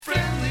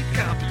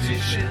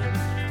competition.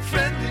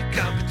 Friendly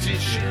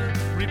competition.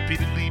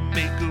 Repeatedly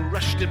make a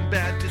rushed and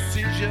bad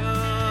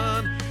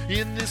decision.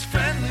 In this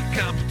friendly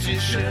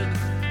competition.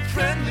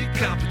 Friendly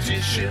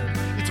competition.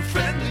 It's a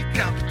friendly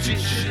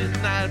competition.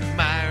 I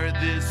admire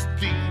this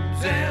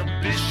theme's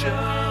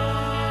ambition.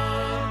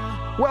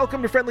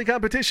 Welcome to Friendly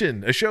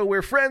Competition, a show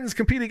where friends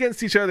compete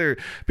against each other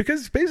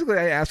because basically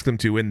I asked them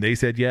to and they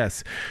said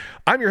yes.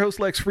 I'm your host,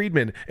 Lex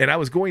Friedman, and I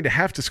was going to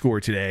have to score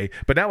today,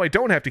 but now I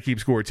don't have to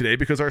keep score today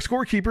because our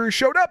scorekeeper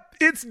showed up.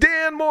 It's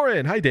Dan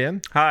Morin. Hi,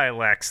 Dan. Hi,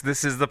 Lex.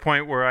 This is the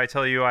point where I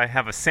tell you I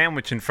have a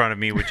sandwich in front of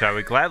me, which I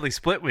would gladly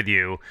split with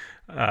you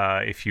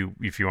if you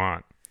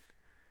want.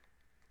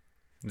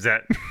 Is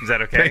that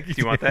okay? Do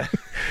you want that?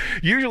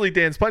 Usually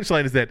Dan's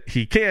punchline is that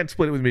he can't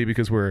split it with me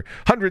because we're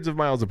hundreds of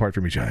miles apart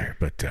from each other,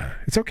 but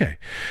it's okay.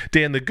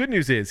 Dan, the good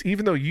news is,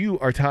 even though you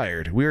are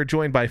tired, we are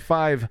joined by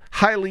 5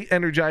 highly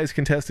energized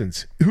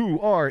contestants who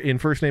are, in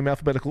first name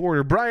alphabetical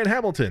order, Brian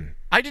Hamilton.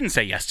 I didn't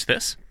say yes to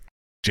this.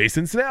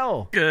 Jason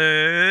Snell.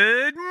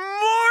 Good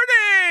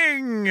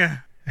morning!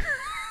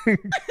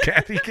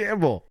 Kathy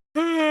Campbell.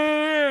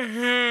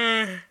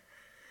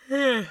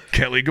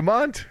 Kelly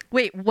Gamont.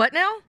 Wait, what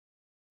now?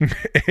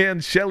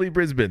 And Shelley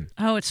Brisbane.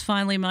 Oh, it's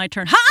finally my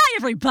turn. Hi,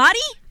 everybody!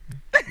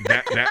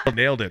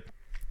 Nailed it.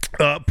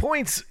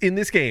 Points in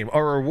this game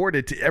are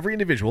awarded to every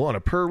individual on a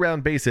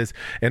per-round basis,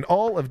 and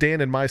all of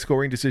Dan and my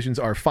scoring decisions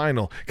are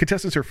final.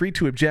 Contestants are free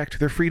to object.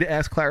 They're free to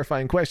ask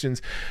clarifying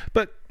questions,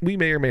 but we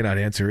may or may not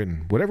answer,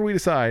 and whatever we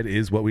decide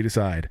is what we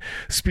decide.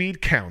 Speed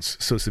counts,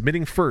 so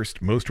submitting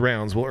first most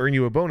rounds will earn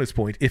you a bonus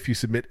point if you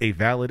submit a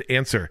valid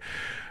answer.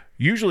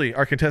 Usually,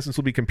 our contestants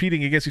will be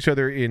competing against each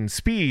other in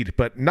speed,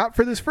 but not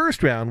for this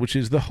first round, which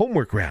is the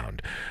homework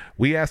round.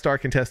 We asked our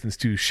contestants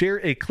to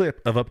share a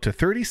clip of up to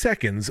 30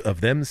 seconds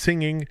of them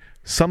singing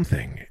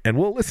something, and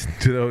we'll listen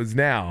to those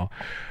now.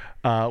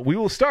 We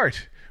will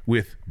start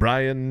with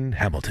Brian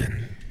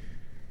Hamilton.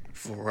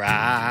 For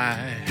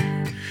I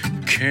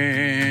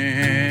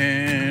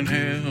can't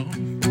help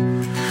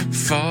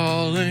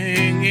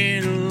falling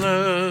in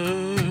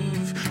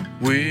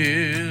love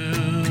with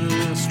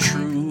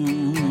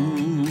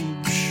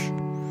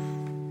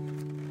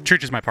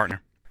Church is my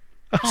partner.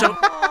 So,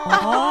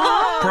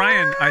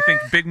 Brian, I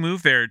think big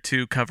move there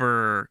to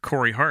cover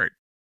Corey Hart.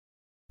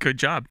 Good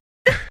job.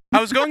 I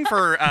was going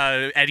for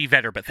Eddie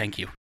Vedder, but thank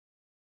you.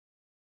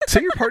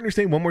 Say your partner's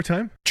name one more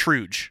time.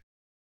 Truge.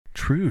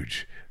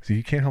 Truge. So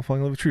you can't help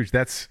falling in love with Truge.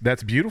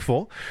 That's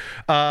beautiful.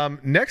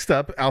 Next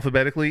up,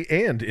 alphabetically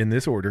and in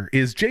this order,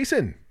 is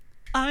Jason.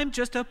 I'm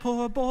just a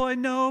poor boy,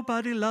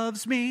 nobody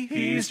loves me.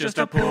 He's just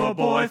a poor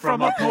boy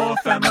from a poor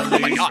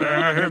family.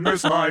 Spare him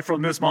this life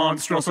from this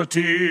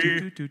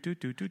monstrosity.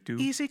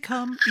 Easy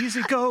come,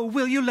 easy go,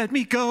 will you let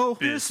me go?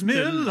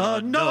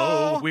 Bismillah,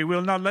 no, we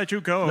will not let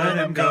you go. Let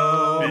him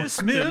go.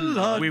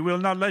 Bismillah, we will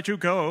not let you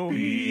go.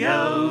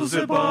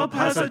 Beelzebub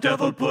has a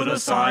devil put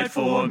aside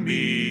for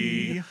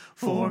me,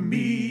 for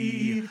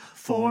me,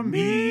 for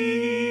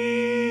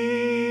me.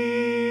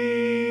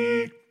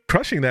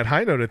 Crushing that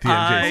high note at the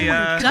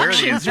end,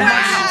 Jason.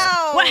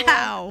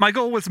 Wow. My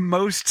goal was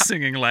most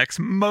singing, Lex.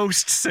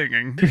 Most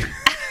singing.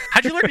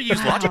 How'd you learn to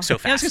use Logic so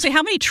fast? I was going to say,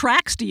 how many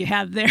tracks do you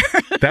have there?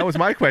 That was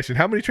my question.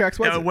 How many tracks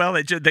was it? Well,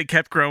 they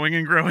kept growing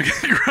and growing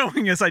and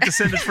growing as I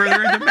descended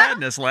further into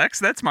madness, Lex.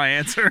 That's my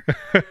answer.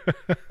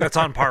 That's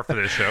on par for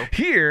this show.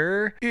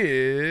 Here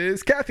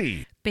is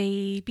Kathy.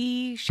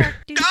 Baby shark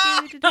doo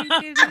doo doo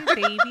doo doo,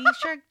 baby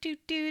shark doo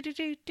doo doo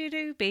doo doo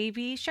doo,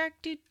 baby shark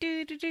doo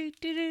doo doo doo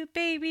doo doo,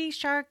 baby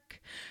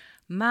shark.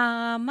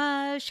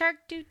 Mama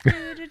shark doo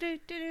doo doo doo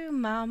doo,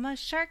 mama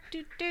shark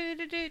doo doo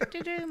doo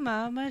doo doo,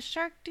 mama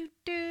shark doo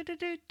doo doo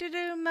doo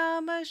doo,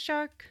 mama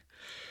shark.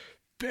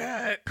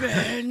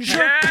 Batman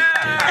shark.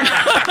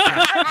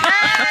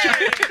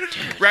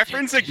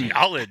 Reference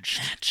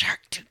acknowledged. Shark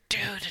doo doo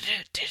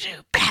doo doo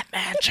doo,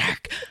 Batman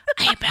shark.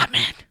 Hey,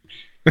 Batman.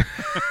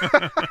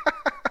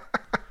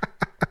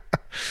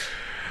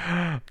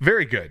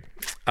 Very good.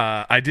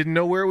 I didn't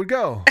know where it would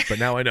go, but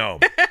now I know.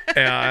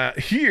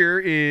 Here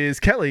is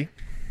Kelly.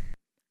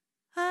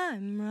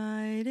 I'm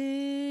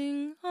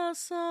writing a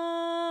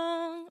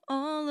song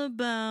all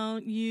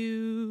about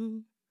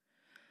you.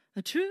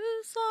 A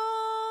true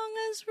song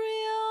as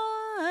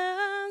real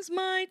as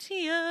my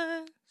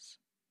tears.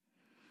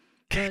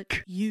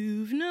 But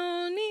you've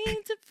no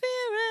need to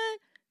fear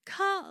it,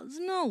 'cause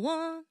no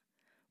one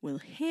will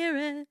hear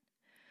it.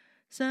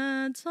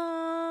 Sad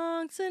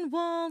songs and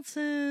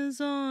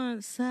waltzes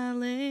aren't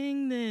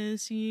selling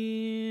this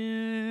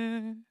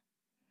year.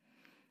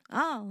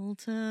 I'll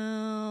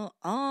tell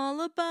all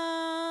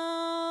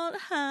about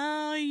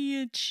how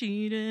you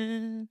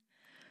cheated.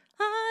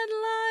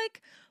 I'd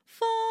like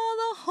for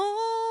the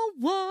whole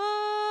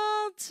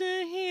world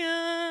to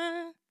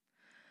hear.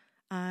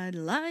 I'd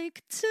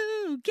like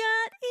to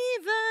get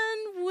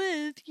even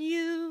with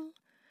you,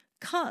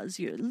 'cause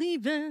you're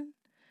leaving.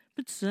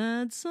 But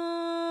sad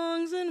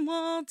songs and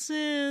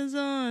waltzes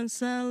aren't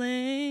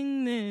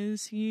selling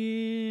this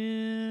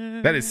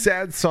year. That is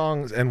Sad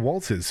Songs and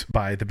Waltzes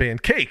by the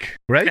band Cake,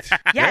 right?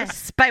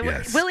 Yes,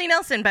 Willie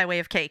Nelson by way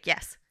of Cake,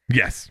 yes.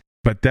 Yes.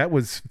 But that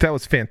was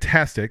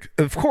fantastic.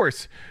 Of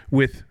course,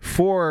 with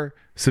 4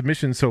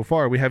 submissions so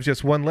far, we have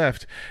just one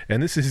left,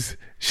 and this is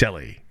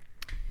Shelley.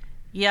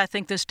 Yeah, I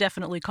think this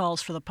definitely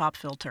calls for the pop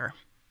filter.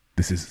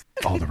 This is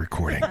all the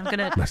recording. I'm going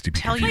to Lest you be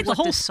tell you confused. what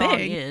whole this song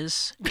thing.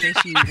 is, in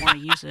case you want to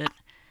use it.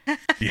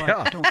 Yeah.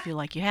 But don't feel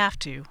like you have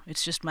to.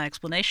 It's just my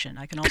explanation.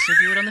 I can also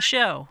do it on the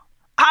show.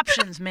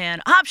 Options,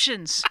 man.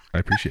 Options. I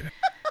appreciate it.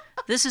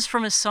 This is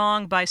from a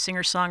song by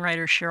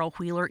singer-songwriter Cheryl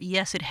Wheeler.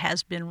 Yes, it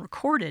has been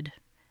recorded.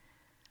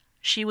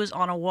 She was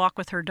on a walk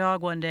with her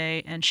dog one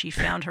day, and she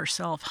found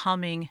herself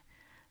humming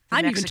the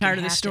I'm even Mexican tired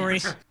of this hat story.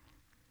 dance.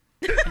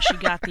 And she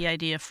got the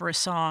idea for a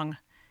song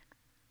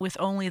with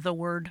only the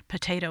word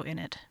potato in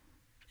it.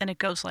 And it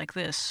goes like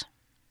this.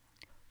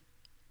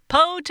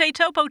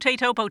 Potato,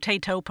 potato,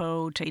 potato,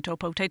 potato,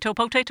 potato,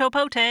 potato,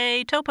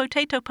 potato,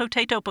 potato,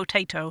 potato,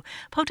 potato,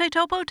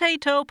 potato,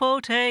 potato,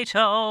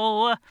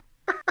 potato.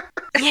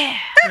 Yeah.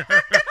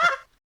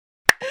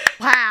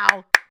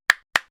 Wow.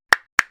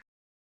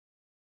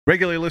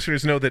 Regular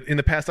listeners know that in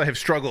the past I have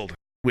struggled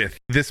with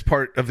this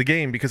part of the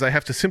game because I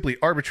have to simply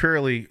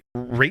arbitrarily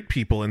rate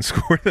people and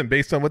score them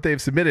based on what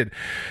they've submitted.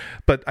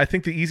 But I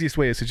think the easiest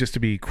way is just to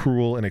be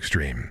cruel and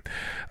extreme.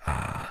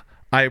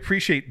 I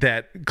appreciate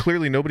that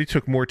clearly nobody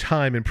took more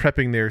time in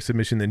prepping their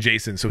submission than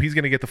Jason, so he's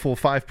going to get the full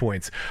 5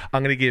 points.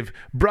 I'm going to give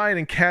Brian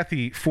and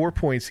Kathy 4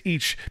 points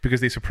each because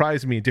they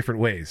surprised me in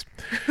different ways.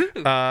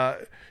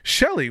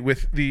 Shelley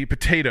with the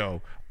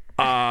potato,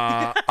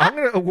 I'm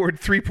going to award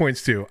 3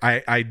 points to.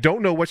 I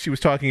don't know what she was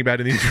talking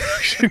about in the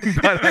introduction,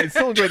 but I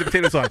still enjoyed the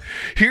potato song.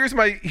 Here's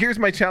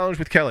my challenge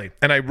with Kelly,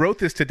 and I wrote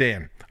this to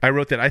Dan. I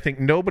wrote that I think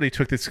nobody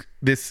took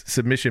this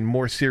submission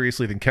more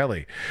seriously than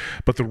Kelly,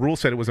 but the rule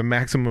said it was a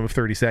maximum of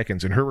 30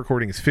 seconds, and her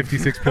recording is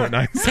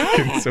 56.9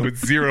 seconds, so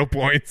it's 0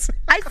 points.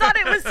 I thought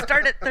it was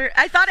start at 30.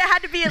 I thought it had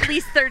to be at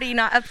least 30,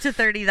 not up to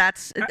 30.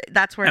 That's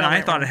where. And it I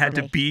went thought wrong it had for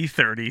to me. be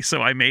 30, so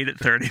I made it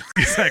 30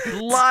 seconds. A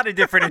lot of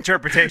different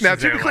interpretations. Now,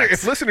 to there, be clear,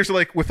 Lex. if listeners are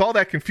like, with all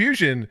that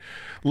confusion,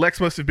 Lex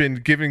must have been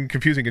giving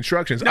confusing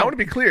instructions. I want to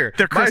be clear.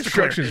 They're My crystal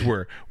clear. instructions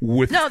were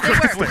with No, they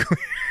crystal were. clear.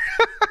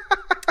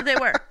 They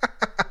were.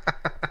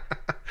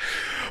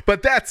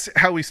 But that's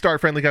how we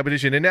start Friendly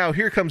Competition. And now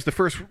here comes the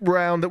first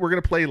round that we're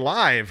going to play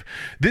live.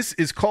 This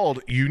is called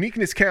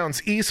Uniqueness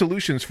Counts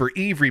E-Solutions for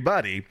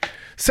Everybody.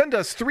 Send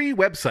us 3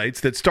 websites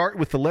that start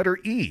with the letter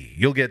E.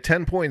 You'll get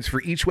 10 points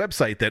for each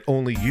website that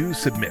only you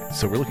submit.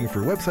 So we're looking for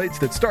websites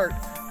that start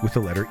with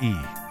the letter E.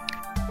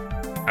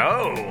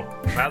 Oh,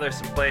 wow, there's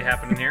some play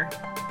happening here.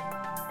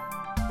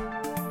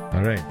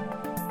 All right.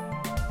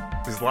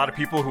 There's a lot of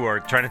people who are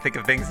trying to think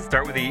of things that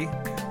start with E.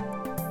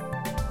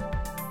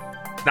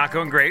 Not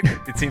going great,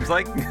 it seems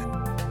like.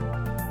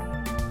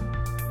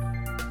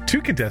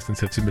 2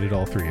 contestants have submitted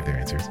all 3 of their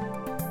answers.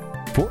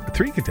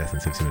 3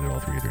 contestants have submitted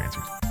all 3 of their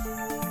answers.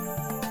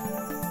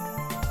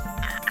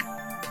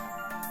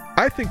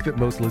 I think that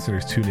most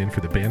listeners tune in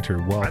for the banter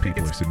while I think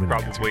people are it's submitting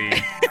answers. probably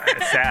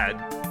sad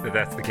that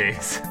that's the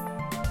case.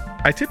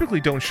 I typically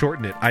don't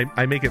shorten it.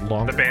 I make it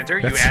longer. The banter?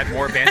 You That's- add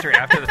more banter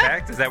after the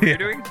fact? Is that what yeah,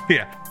 you're doing?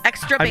 Yeah.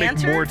 Extra I make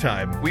banter. more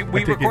time. We I take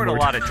in record a more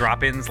lot time. of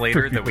drop-ins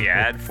later that we people.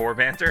 add for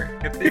banter.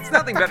 It's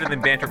nothing better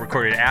than banter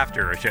recorded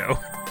after a show.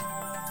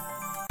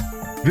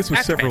 This was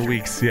That's several banter.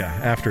 weeks,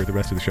 after the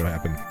rest of the show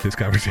happened. This Oh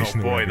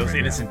conversation. that we're boy, having those right now.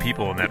 innocent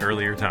people in that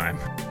earlier time.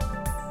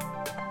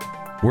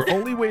 We're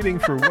only waiting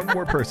for one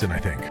more person, I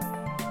think.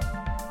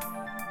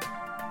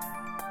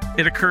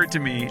 It occurred to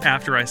me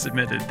after I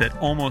submitted that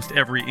almost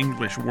every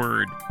English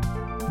word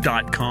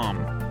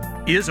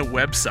 .com is a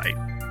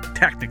website,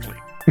 technically.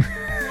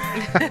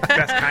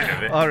 That's kind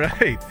of it. All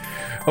right.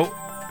 Oh,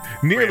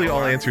 nearly Wait, all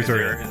hold on. answers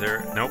are. Is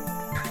there? Nope.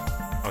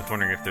 I was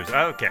wondering if there's.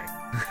 Okay.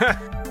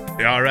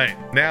 All right.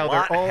 Now A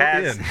lot they're all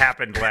has in.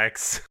 happened,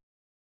 Lex.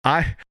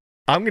 I'm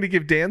going to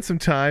give Dan some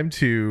time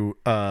to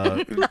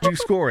do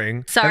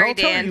scoring. Sorry, and I'll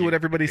Dan. tell you what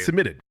everybody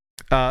submitted.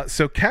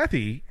 So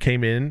Kathy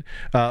came in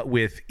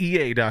with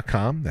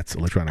EA.com, that's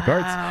Electronic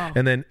Arts,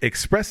 and then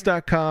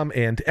Express.com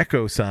and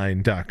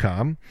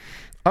EchoSign.com.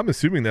 I'm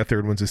assuming that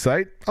third one's a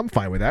site. I'm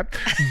fine with that.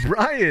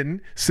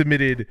 Brian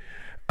submitted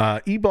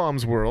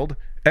eBombs World,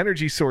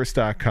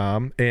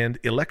 EnergySource.com,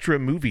 and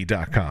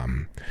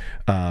ElectraMovie.com.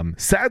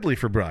 Sadly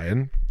for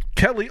Brian,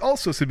 Kelly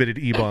also submitted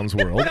eBombs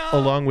World,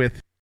 along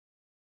with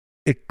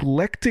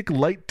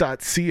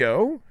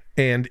eclecticlight.co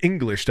and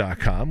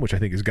English.com, which I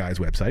think is Guy's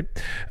website.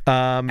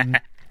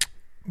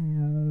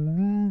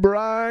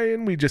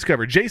 Brian, we just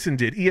covered. Jason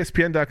did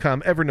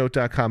ESPN.com,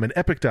 Evernote.com, and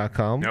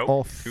Epic.com. Nope,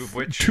 all two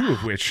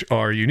of which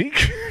are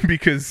unique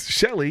because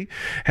Shelley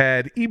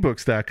had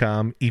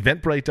ebooks.com,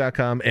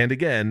 Eventbrite.com, and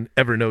again,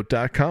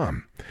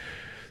 Evernote.com.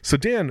 So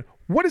Dan,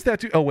 what does that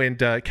do? Oh, and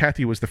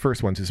Kathy was the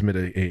first one to submit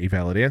a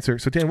valid answer.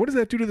 So Dan, what does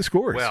that do to the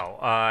scores? Well,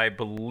 I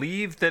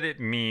believe that it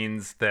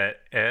means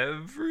that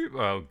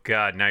oh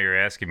God, now you're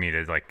asking me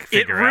to It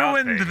figure out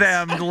ruined things.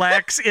 them,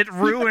 Lex. It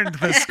ruined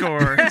the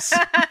scores.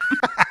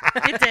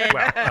 It did.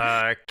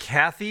 Well,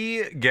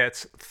 Kathy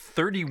gets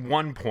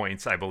 31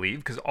 points, I believe,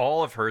 because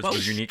all of hers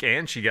was unique,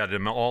 and she got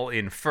them all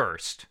in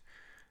first.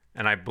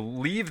 And I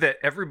believe that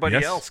everybody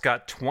Yes. else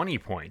got 20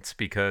 points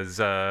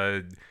because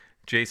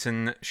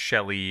Jason,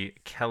 Shelley,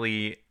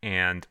 Kelly,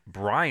 and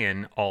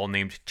Brian all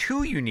named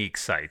 2 unique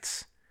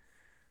sites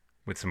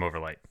with some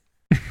overlight.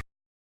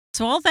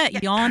 So all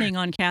that yawning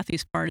on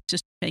Kathy's part is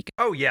just fake.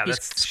 Oh, yeah,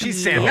 She's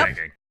she's squealing.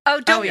 sandbagging. Oh,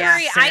 don't yeah.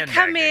 worry. I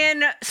come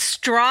Sandbagging. in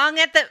strong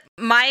at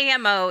my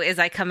MO is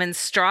I come in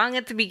strong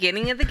at the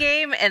beginning of the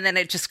game and then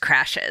it just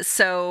crashes.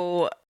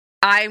 So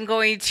I'm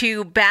going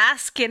to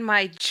bask in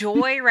my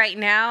joy right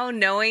now,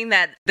 knowing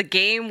that the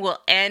game will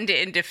end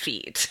in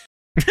defeat.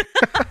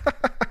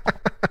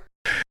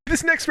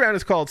 This next round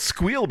is called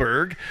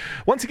Squealberg.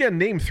 Once again,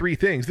 name 3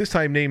 things. This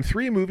time, name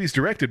 3 movies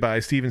directed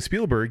by Steven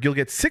Spielberg. You'll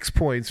get 6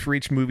 points for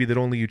each movie that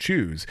only you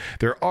choose.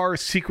 There are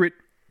secret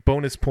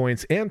bonus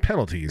points and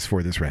penalties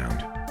for this round.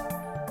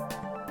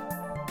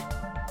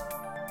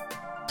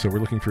 So we're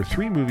looking for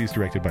 3 movies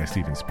directed by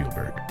Steven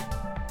Spielberg.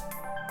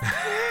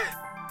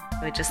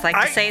 I would just like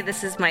to say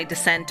this is my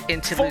descent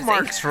into Full losing.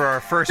 marks for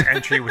our first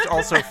entry, which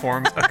also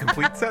forms a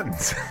complete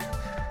sentence.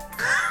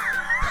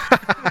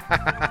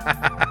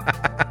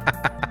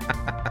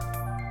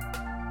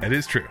 That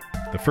is true.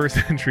 The first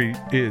entry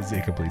is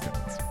a complete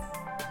sentence.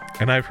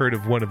 And I've heard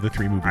of one of the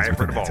 3 movies I have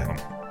heard within of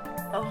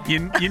that all of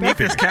sentence. them.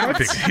 Uniqueness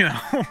counts, you know.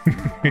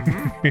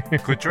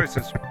 Good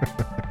choices.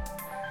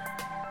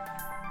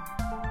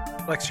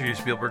 Lex, are you a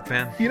Spielberg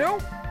fan? You know,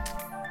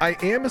 I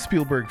am a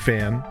Spielberg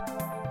fan.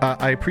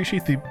 I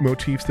appreciate the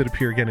motifs that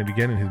appear again and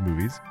again in his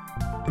movies.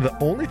 The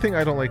only thing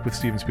I don't like with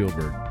Steven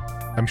Spielberg,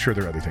 I'm sure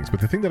there are other things, but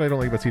the thing that I don't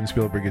like about Steven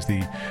Spielberg is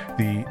the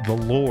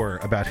lore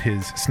about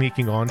his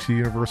sneaking onto the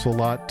Universal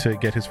lot to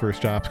get his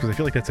first jobs, because I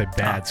feel like that's a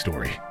bad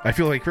story. I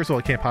feel like, first of all,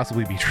 it can't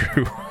possibly be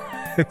true.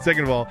 And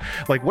second of all,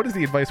 like, what is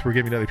the advice we're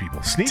giving other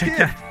people? Sneak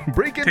in,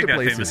 break into that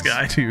places. famous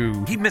guy.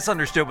 To He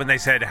misunderstood when they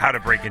said how to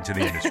break into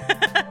the industry.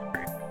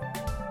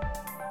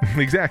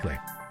 Exactly.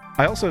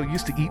 I also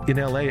used to eat in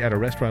LA at a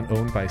restaurant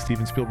owned by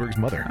Steven Spielberg's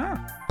mother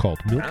called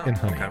Milk and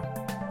Honey.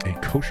 Okay. A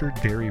kosher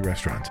dairy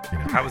restaurant. You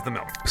know, How was the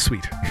milk?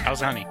 sweet. How's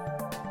honey?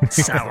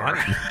 Sour.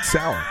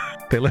 Sour.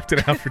 They left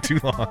it out for too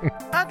long.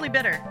 Oddly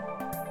bitter.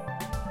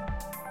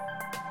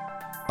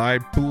 I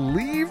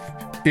believe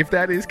if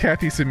that is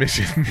Kathy's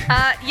submission,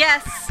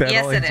 Yes. that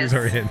Yes, all it answers is.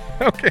 are in.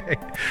 Okay.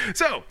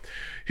 So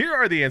here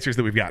are the answers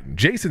that we've gotten.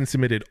 Jason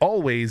submitted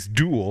always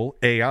dual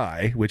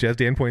AI, which, as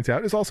Dan points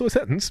out, is also a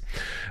sentence.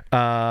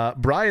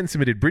 Brian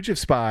submitted Bridge of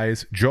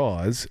Spies,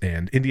 Jaws,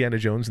 and Indiana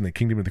Jones and the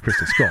Kingdom of the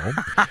Crystal Skull.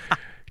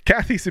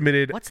 Kathy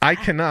submitted, What's I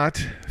that?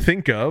 cannot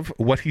think of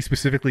what he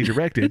specifically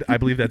directed. I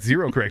believe that's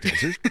 0 correct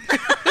answers.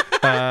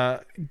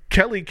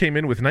 Kelly came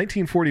in with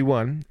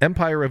 1941,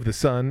 Empire of the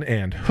Sun,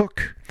 and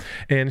Hook.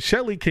 And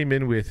Shelley came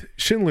in with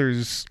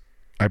Schindler's,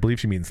 I believe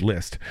she means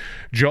List,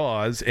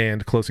 Jaws,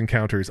 and Close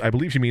Encounters. I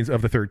believe she means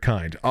Of the Third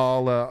Kind.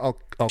 I'll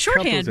count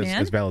Shorthand, those man.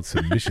 as valid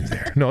submissions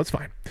there. No, it's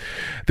fine.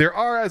 There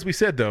are, as we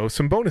said, though,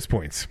 some bonus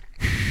points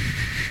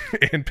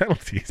and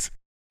penalties.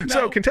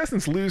 So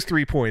contestants lose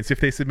 3 points if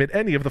they submit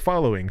any of the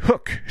following: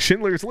 Hook,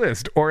 Schindler's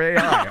List, or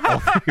AI, all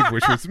 3 of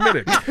which were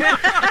submitted.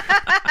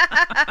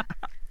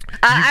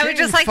 I would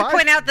just gained like to 5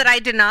 point out that I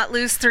did not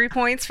lose 3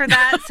 points for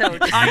that. So You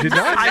did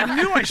not? I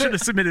knew I should have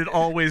submitted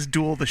always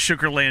duel the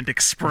Sugarland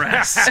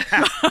Express.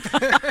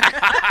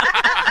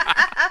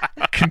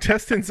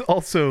 Contestants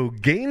also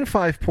gain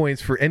 5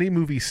 points for any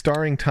movie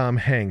starring Tom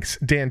Hanks.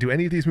 Dan, do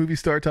any of these movies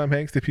star Tom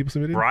Hanks that people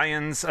submitted?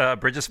 Brian's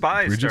Bridge of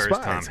Spies Bridge of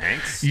stars Spies. Tom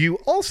Hanks. You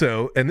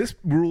also, and this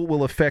rule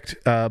will affect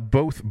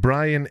both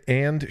Brian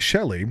and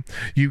Shelley,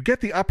 you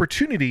get the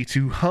opportunity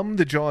to hum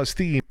the Jaws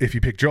theme if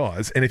you pick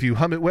Jaws, and if you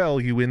hum it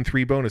well, you win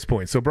 3 bonus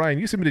points. So, Brian,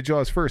 you submitted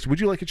Jaws first. Would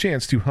you like a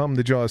chance to hum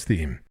the Jaws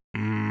theme?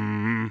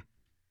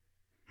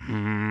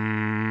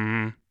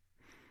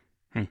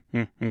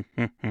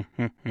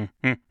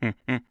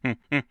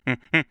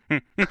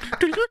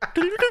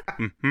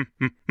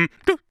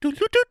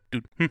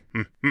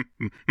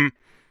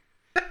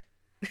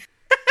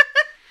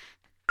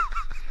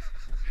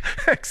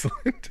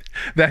 Excellent.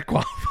 That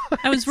qualifies.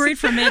 I was worried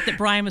for a minute that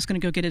Brian was going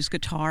to go get his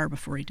guitar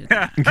before he did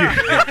that.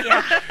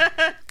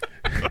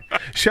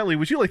 Shelley,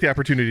 would you like the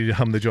opportunity to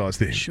hum the Jaws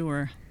theme?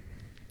 Sure.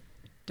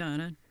 Dun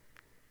dun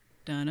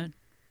dun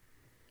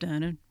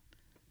dun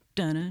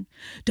dun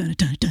dun dun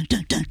dun dun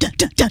dun dun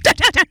dun dun dun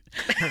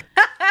dun.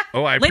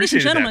 Oh, I Ladies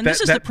and appreciated gentlemen, that.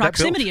 this is That the built.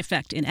 proximity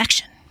effect in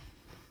action.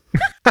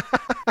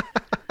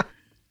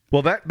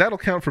 Well, that'll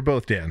count for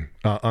both, Dan,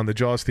 on the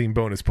Jaws theme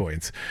bonus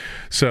points.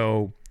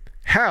 So,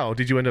 how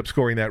did you end up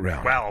scoring that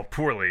round? Well,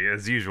 poorly,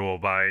 as usual,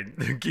 by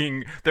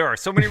being... There are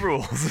so many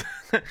rules.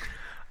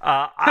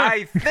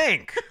 I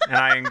think, and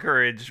I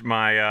encourage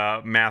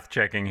my math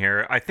checking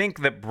here, I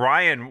think that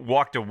Brian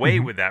walked away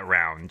with that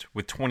round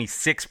with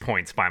 26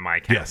 points by my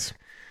count. Yes.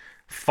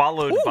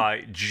 Followed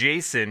by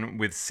Jason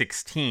with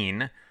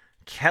 16,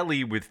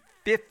 Kelly with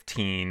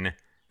 15,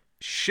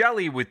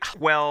 Shelley with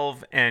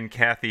 12, and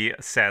Kathy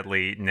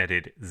sadly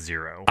netted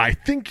 0. I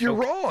think you're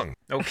wrong.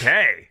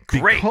 Okay,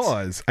 great.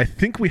 Because I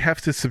think we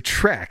have to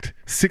subtract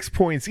 6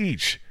 points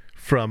each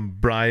from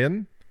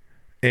Brian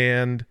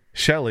and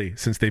Shelley,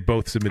 since they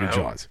both submitted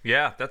Jaws.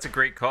 Yeah, that's a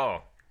great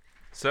call.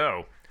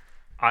 So,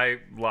 I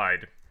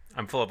lied.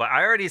 I'm full of...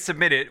 I already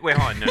submitted... Wait,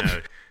 hold on.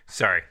 No.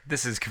 Sorry.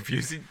 This is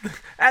confusing.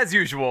 As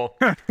usual.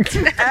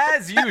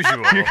 As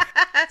usual.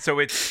 So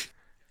it's...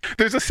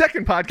 There's a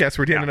second podcast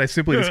where Dan and I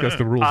simply discuss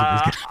the rules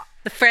of this game.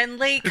 The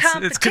friendly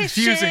competition. It's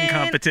confusing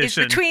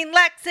competition. Is between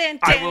Lex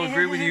and Dan. I will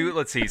agree with you.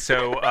 Let's see.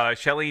 So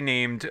Shelley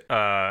named...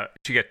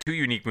 she got 2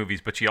 unique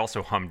movies, but she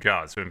also hummed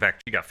Jaws. So in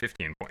fact, she got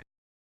 15 points.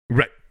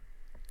 Right.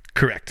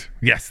 Correct.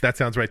 Yes, that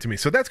sounds right to me.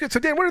 So that's good. So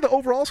Dan, what are the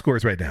overall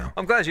scores right now?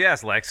 I'm glad you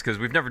asked, Lex, because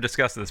we've never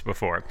discussed this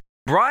before.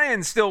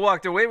 Brian still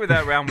walked away with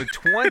that round with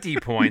 20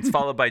 points,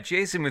 followed by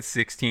Jason with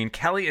 16.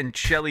 Kelly and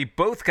Shelley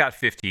both got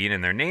 15,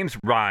 and their names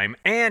rhyme,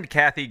 and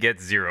Kathy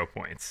gets 0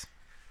 points.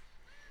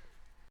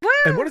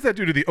 And what does that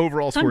do to the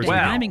overall scores? Someday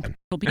now? rhyming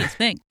will be a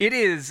thing. It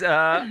is,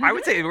 I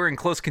would say we're in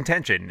close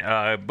contention.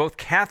 Both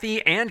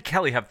Kathy and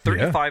Kelly have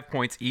 35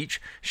 points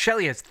each.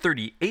 Shelley has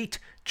 38.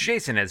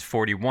 Jason has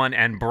 41.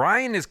 And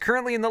Brian is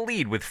currently in the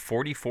lead with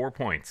 44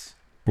 points.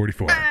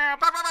 44.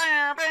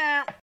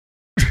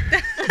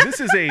 This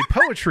is a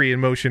poetry in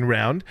motion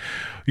round.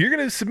 You're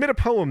going to submit a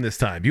poem this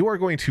time. You are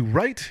going to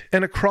write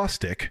an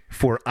acrostic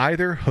for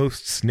either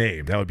host's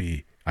name. That would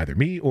be either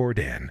me or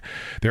Dan.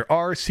 There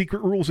are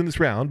secret rules in this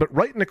round, but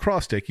write an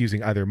acrostic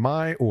using either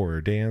my or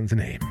Dan's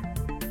name.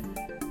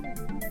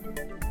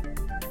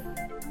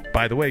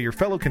 By the way, your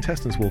fellow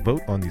contestants will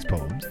vote on these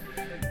poems,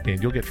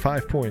 and you'll get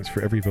 5 points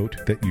for every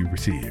vote that you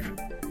receive.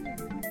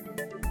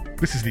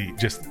 This is the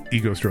just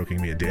ego stroking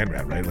me and Dan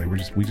round, right? Like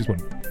we just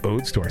want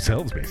odes to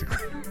ourselves, basically.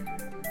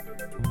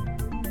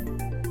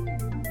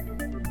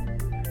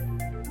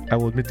 I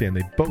will admit, Dan,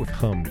 they both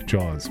hummed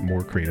Jaws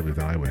more creatively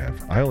than I would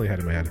have. I only had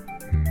in my head.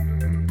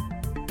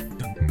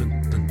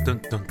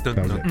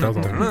 That was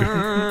all.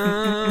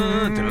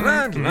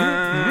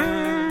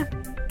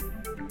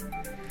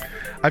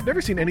 I've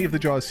never seen any of the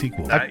Jaws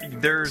sequels.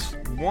 There's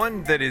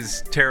one that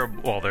is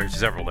terrible. Well, there's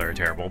several that are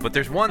terrible, but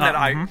there's one that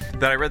I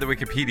read the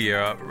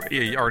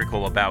Wikipedia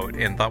article about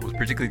and thought was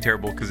particularly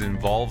terrible because it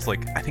involves,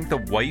 like, I think the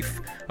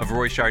wife of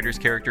Roy Scheider's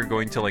character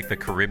going to, like, the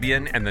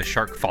Caribbean and the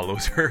shark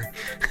follows her.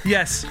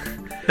 Yes,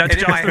 that's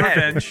Jaws the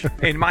Revenge.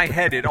 In my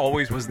head, it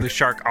always was the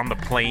shark on the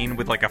plane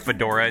with, like, a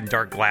fedora and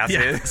dark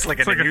glasses, like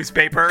in a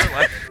newspaper.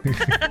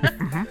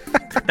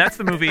 That's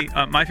the movie.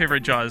 My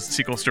favorite Jaws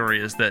sequel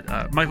story is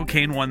that Michael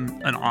Caine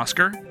won an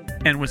Oscar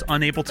and was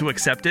unable to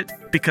accept it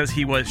because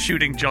he was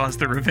shooting Jaws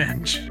the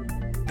Revenge.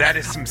 That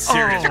is some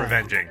serious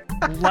revenging.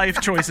 Life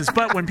choices.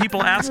 But when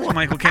people ask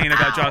Michael Caine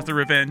about Jaws the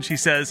Revenge, he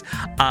says,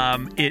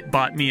 it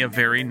bought me a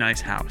very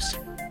nice house.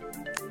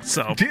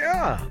 So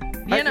yeah.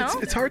 You know?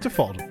 It's hard to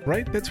fault him,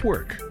 right? That's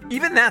work.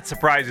 Even that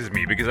surprises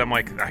me because I'm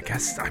like,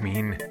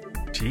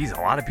 geez, a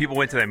lot of people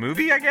went to that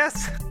movie, I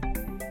guess.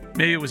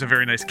 maybe it was a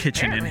very nice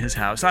kitchen in his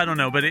house. I don't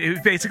know, but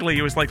basically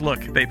it was like, look,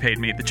 they paid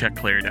me, the check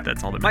cleared.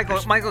 That's all that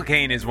matters. Michael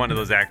Caine is one of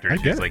those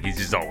actors. He's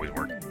just always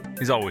working.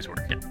 He's always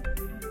working.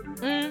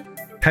 Mm.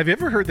 Have you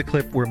ever heard the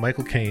clip where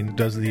Michael Caine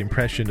does the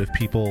impression of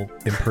people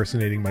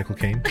impersonating Michael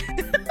Caine?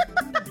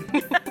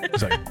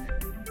 He's like,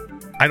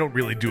 I don't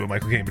really do a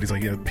Michael Caine, but he's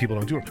like, yeah, people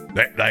don't do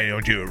it. They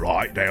don't do it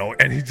right.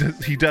 And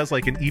he does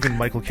like an even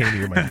Michael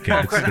Caine or Michael Caine.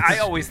 Well, of course, I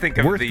always think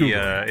of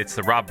it's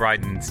the Rob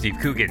Brydon and Steve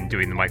Coogan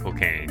doing the Michael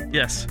Caine.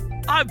 Yes.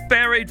 I've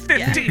buried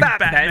 15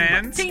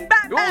 Batmans. 15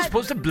 Batman. You're all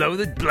supposed to blow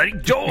the bloody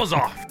jaws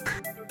off.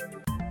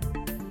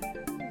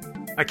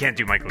 I can't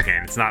do Michael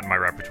Caine. It's not in my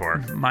repertoire.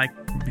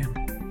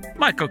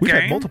 Michael We've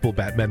Caine. had multiple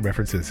Batman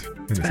references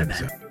in this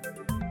episode.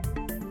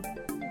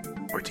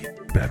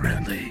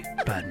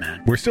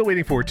 Batman. We're still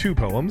waiting for 2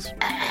 poems.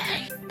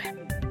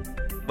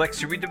 Lex,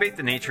 should we debate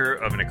the nature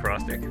of an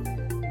acrostic?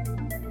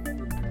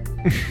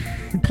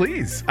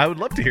 Please, I would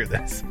love to hear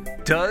this.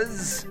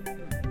 Does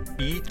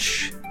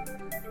each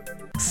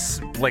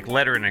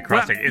letter in an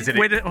acrostic Well, is it?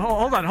 Wait,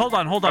 hold on.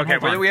 Okay, hold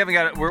on. we haven't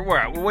got it.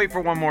 We'll wait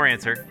for one more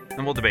answer,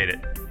 and we'll debate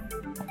it.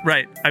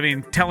 Right. I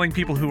mean, telling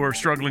people who are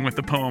struggling with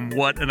the poem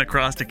what an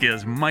acrostic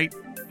is might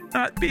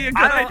not be a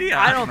good I idea.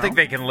 I don't think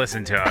they can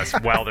listen to us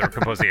while they're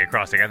composing an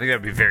acrostic. I think that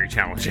would be very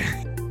challenging.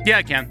 Yeah,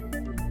 I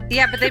can.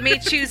 Yeah, but they may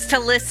choose to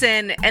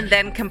listen and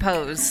then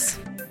compose.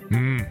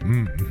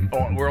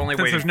 Oh, we're only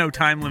Since waiting. there's no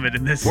time limit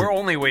in this We're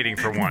only waiting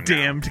for one.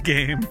 damned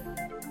game.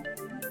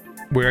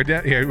 We're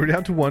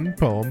down to 1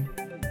 poem.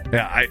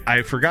 Yeah,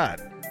 I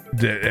forgot,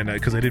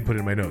 because I didn't put it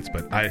in my notes,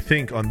 but I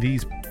think on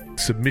these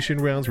submission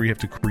rounds where you have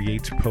to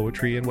create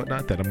poetry and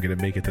whatnot, that I'm going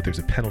to make it that there's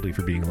a penalty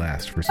for being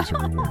last versus a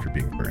reward for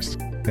being first.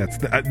 That's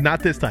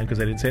not this time because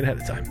I didn't say it ahead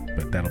of time,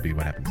 but that'll be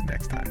what happens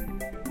next time.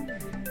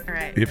 All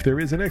right. If there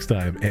is a next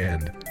time,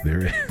 and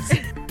there is.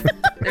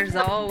 There's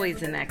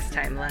always a next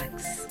time,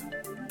 Lex.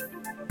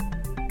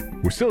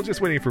 We're still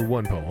just waiting for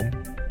 1 poem.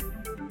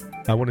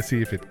 I want to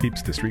see if it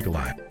keeps the streak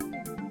alive.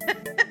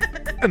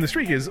 And the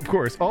streak is, of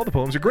course, all the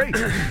poems are great.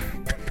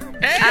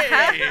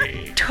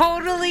 Hey!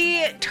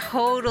 Totally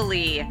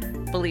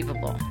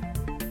believable.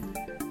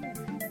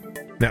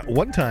 Now,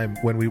 one time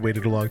when we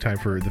waited a long time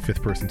for the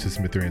 5th person to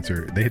submit their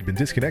answer, they had been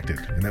disconnected,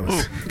 and that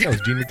was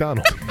Gene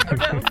McDonald.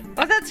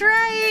 Oh, that's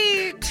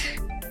right.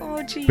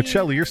 Oh, gee. But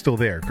Shelley, you're still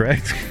there,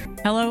 correct?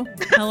 Hello?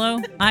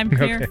 I'm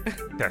here.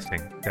 Okay.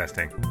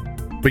 Testing.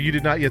 But you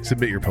did not yet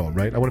submit your poem,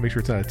 right? I want to make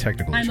sure it's not a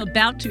technical I'm issue.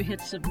 about to hit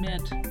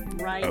submit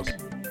right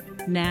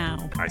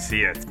now. I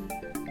see it.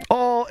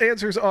 All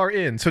answers are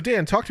in. So,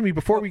 Dan, talk to me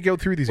before we go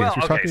through these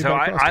answers. Talk to me so about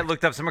I acrostics.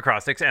 looked up some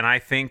acrostics, and I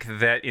think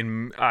that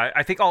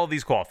I think all of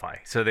these qualify.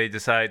 So they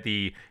decide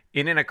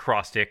in an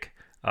acrostic,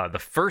 the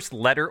first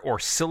letter or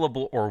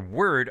syllable or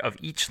word of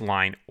each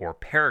line or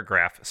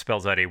paragraph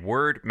spells out a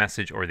word,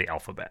 message, or the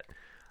alphabet.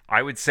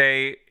 I would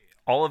say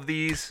all of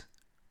these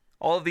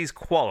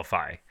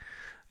qualify.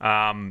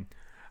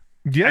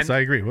 Yes, I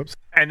agree. Whoops.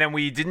 And then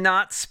we did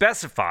not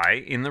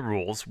specify in the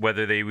rules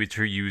whether they would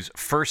to use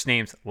first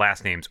names,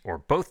 last names, or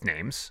both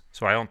names.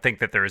 So I don't think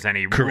that there is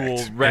any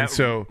Correct.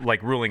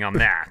 ruling on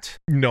that.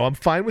 No, I'm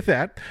fine with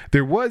that.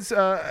 There was,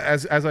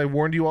 as I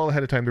warned you all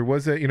ahead of time, there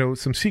was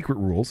some secret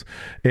rules,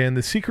 and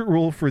the secret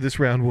rule for this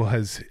round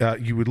was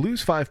you would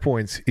lose 5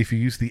 points if you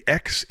use the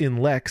X in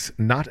Lex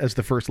not as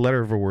the first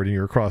letter of a word in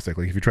your acrostic.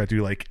 Like if you try to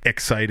do like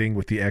exciting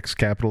with the X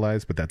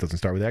capitalized, but that doesn't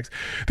start with X.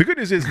 The good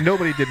news is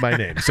nobody did my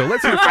name, so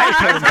let's hear 5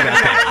 poems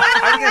about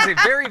I was going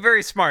to say, very,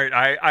 very smart.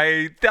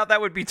 I thought that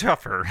would be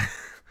tougher.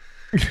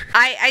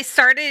 I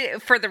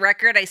started, for the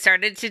record,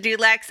 to do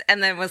Lex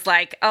and then was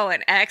like, oh,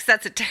 an X?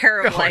 That's a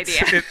terrible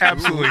idea. It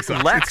absolutely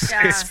sucks. Lex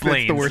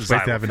explains it's the worst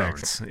place to have an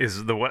X.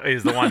 xylophones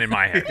is the one in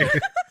my head.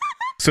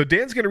 So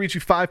Dan's going to read you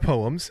 5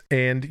 poems,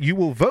 and you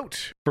will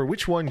vote for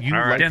which one you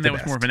like Dan, the that was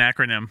best. more of an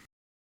acronym.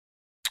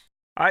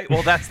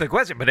 Well, that's the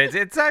question, but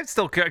I'd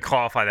still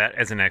qualify that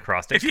as an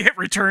acrostic. If you hit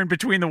return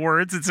between the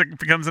words, it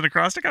becomes an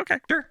acrostic. Okay,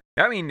 sure.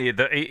 I mean,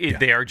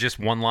 they are just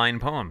one-line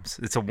poems.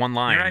 It's a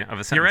one-line You're right. of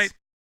a sentence. You're right.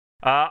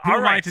 Who All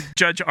am I right. to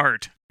judge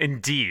art?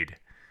 Indeed.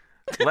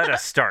 Let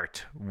us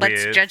start with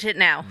Let's judge it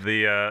now.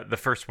 the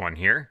first one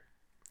here.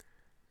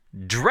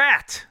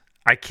 Drat!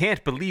 I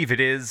can't believe it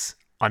is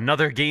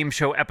another game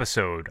show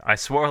episode. I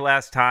swore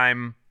last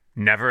time,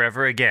 never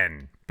ever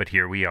again, but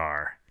here we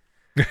are.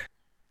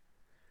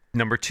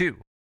 Number 2.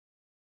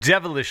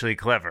 Devilishly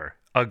clever.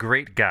 A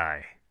great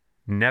guy.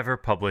 Never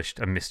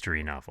published a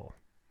mystery novel.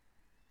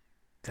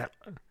 That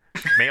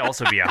may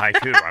also be a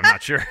haiku. I'm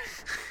not sure.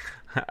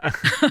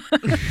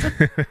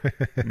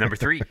 Number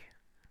 3.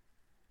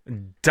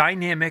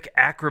 Dynamic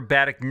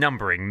acrobatic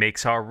numbering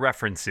makes our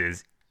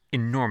references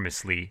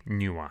enormously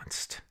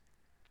nuanced.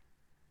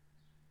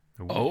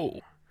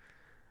 Oh.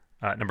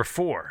 Number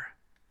 4.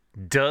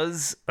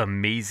 Does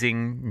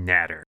amazing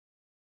natter.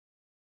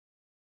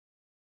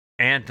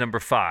 And number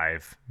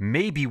 5.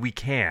 Maybe we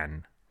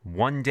can,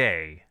 one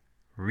day,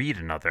 read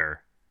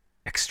another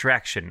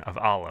Extraction of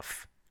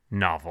Olive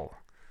novel.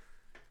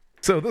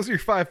 So those are your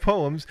 5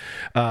 poems.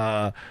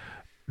 Drat,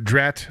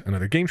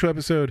 another game show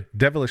episode.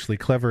 Devilishly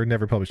clever,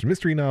 never published a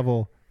mystery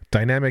novel.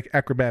 Dynamic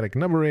acrobatic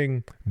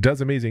numbering.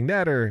 Does amazing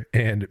natter.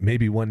 And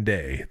maybe one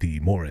day, the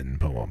Morin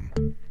poem.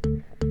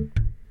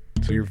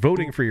 So you're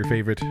voting for your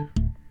favorite.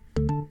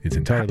 It's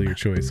entirely your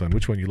choice on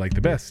which one you like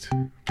the best.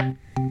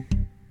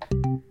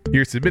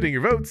 You're submitting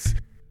your votes,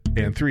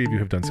 and 3 of you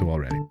have done so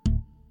already.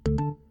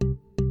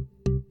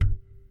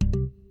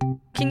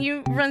 Can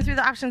you run through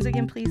the options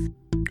again, please?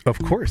 Of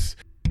course.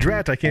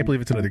 Drat, I can't believe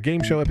it's another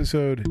game show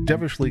episode.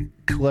 Devilishly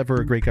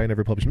clever, great guy,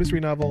 never published mystery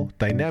novel.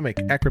 Dynamic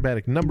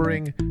acrobatic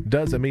numbering.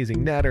 Does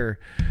amazing natter.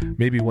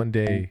 Maybe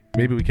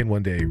we can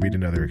one day read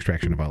another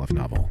Extraction of Olive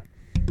novel.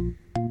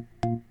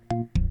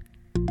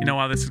 You know,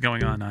 while this is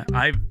going on,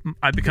 I've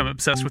become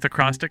obsessed with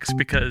acrostics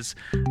because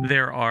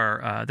there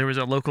was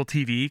a local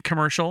TV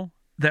commercial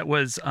that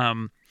was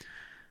about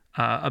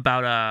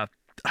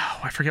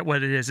I forget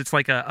what it is. It's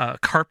like a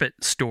carpet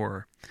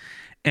store,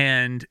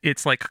 and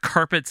it's like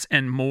carpets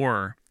and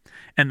more.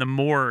 And the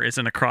more is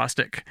an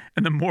acrostic,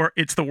 and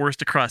it's the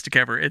worst acrostic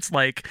ever. It's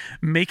like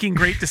making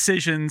great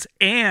decisions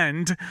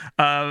and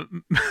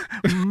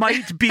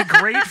might be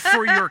great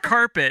for your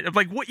carpet. I'm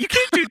like, what? You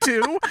can't do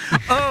 2.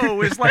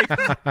 Oh, it's like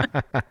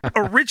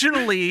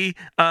originally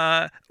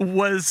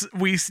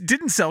we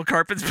didn't sell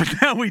carpets, but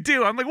now we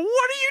do. I'm like, what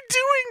are you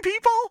doing,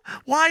 people?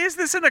 Why is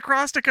this an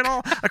acrostic at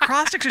all?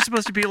 Acrostics are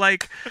supposed to be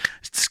like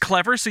it's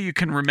clever so you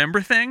can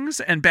remember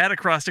things, and bad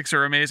acrostics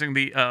are amazing.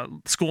 The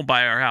school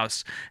by our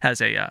house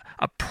has a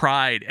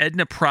Pride,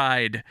 Edna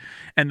Pride,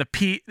 and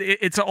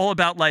it's all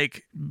about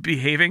like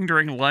behaving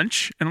during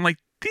lunch, and I'm like,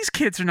 these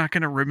kids are not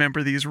going to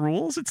remember these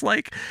rules. It's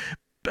like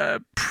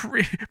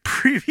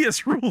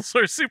previous rules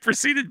are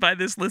superseded by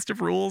this list of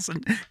rules,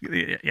 and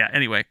yeah.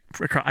 Anyway,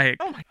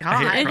 Oh my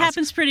God! It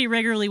happens pretty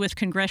regularly with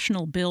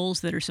congressional bills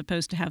that are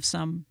supposed to have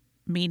some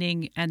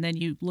meaning, and then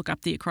you look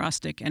up the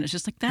acrostic, and it's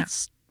just like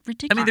that's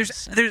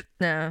ridiculous. I mean, there's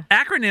No.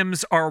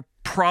 acronyms are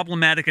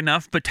problematic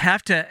enough, but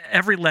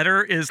every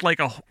letter is like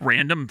a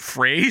random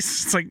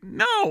phrase. It's like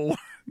no.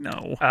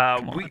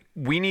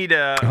 We need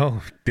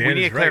a Dan we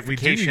need is a right. We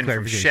do need clarification from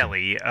clarification.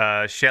 Shelley.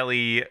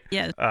 Shelley,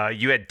 Yeah.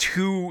 you had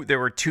 2. There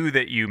were 2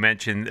 that you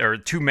mentioned, or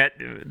 2 met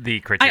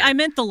the criteria. I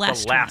meant the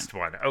last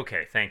one.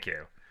 Okay, thank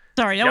you.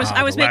 Sorry, I was the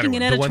latter making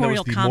an one. The one that was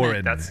editorial the comment.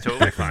 Morin That's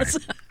totally fine.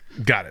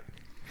 Got it.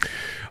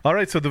 All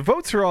right, so the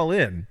votes are all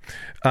in.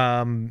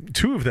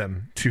 Two of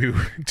them,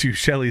 to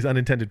Shelley's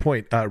unintended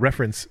point,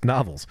 reference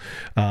novels.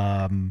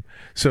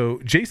 So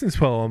Jason's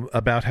poem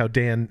about how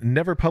Dan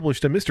never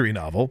published a mystery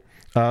novel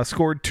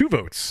scored 2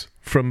 votes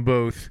from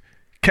both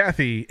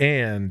Kathy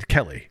and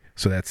Kelly.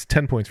 So that's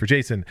 10 points for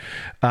Jason.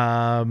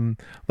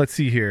 Let's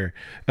see here.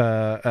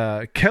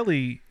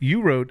 Kelly,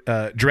 you wrote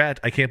Drat,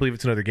 I Can't Believe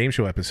It's Another Game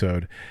Show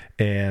episode,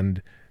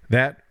 and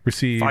that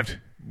received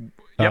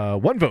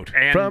 1 vote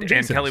from Jason.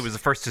 And Kelly was the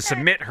first to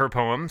submit her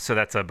poem, so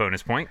that's a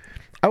bonus point.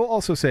 I will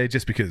also say,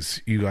 just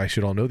because you guys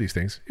should all know these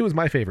things, it was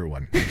my favorite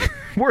one.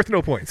 Worth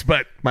no points,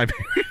 but my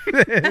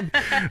favorite.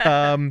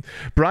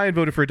 Brian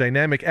voted for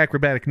Dynamic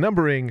Acrobatic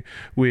Numbering,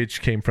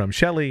 which came from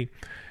Shelley.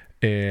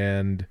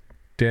 And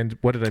Dan,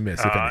 what did I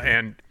miss?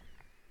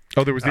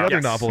 There was the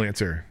other novel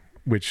answer,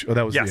 which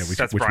that was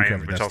that's which Brian, we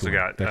covered. which also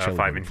got Shelley 5,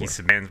 voted and he for.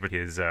 submits with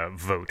his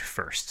vote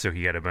first, so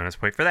he got a bonus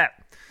point for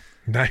that.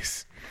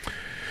 Nice.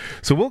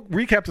 So we'll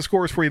recap the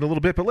scores for you in a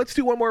little bit, but let's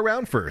do one more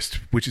round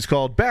first, which is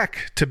called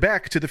Back to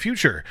the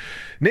Future.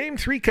 Name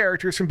 3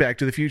 characters from Back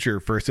to the Future,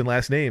 first and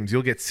last names.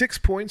 You'll get 6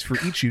 points for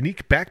each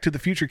unique Back to the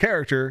Future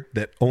character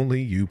that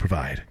only you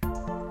provide.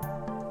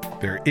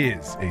 There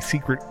is a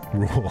secret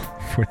rule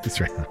for this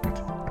round.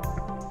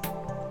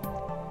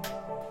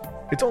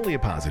 It's only a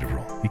positive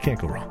rule. You can't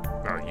go wrong.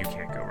 Oh, you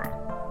can't go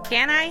wrong.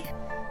 Can I?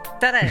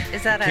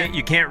 Is that a...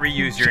 You can't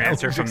reuse your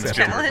answer from the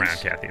Spielberg Challenge? round,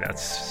 Kathy.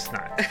 That's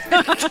not...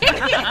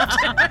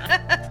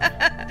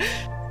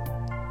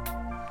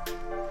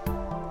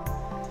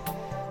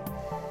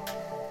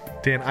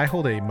 Dan, I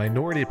hold a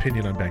minority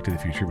opinion on Back to the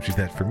Future, which is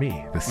that for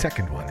me, the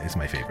second one is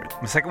my favorite.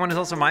 The second one is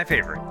also my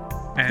favorite.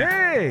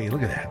 Hey,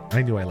 look at that.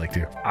 I knew I liked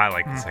you. I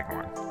like the second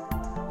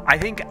one. I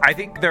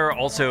think there are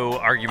also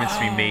arguments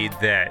to be made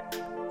that,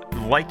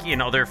 like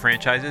in other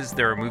franchises,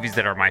 there are movies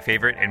that are my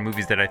favorite and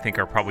movies that I think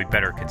are probably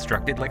better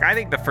constructed. Like, I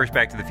think the first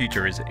Back to the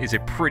Future is a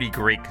pretty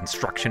great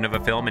construction of a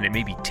film, and it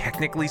may be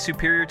technically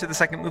superior to the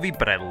second movie,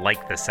 but I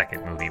like the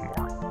second movie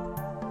more.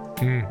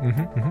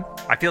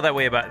 I feel that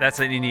way about... That's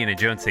an Indiana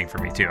Jones thing for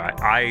me, too.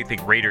 I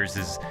think Raiders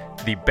is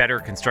the better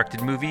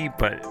constructed movie,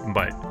 but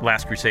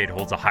Last Crusade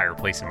holds a higher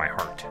place in my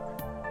heart.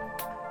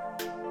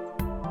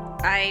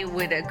 I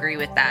would agree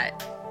with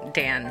that,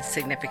 Dan,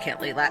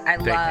 significantly. I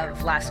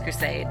love Last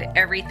Crusade.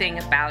 Everything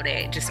about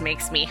it just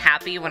makes me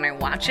happy when I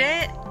watch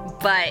it.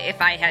 But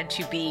if I had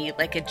to be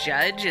like a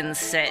judge and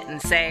sit and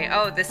say,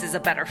 oh, this is a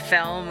better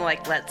film,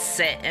 like let's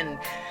sit and,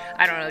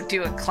 I don't know,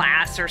 do a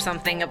class or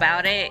something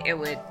about it,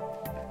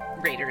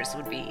 Raiders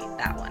would be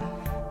that one.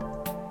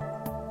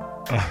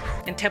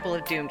 And Temple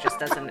of Doom just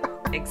doesn't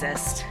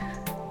exist.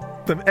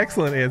 Some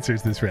excellent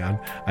answers this round.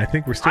 I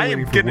think we're still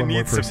waiting for one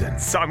more person.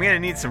 I'm going to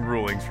need some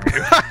rulings from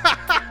you.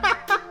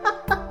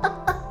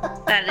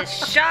 That is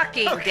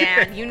shocking,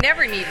 Dan. You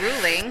never need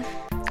ruling.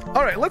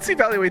 All right, let's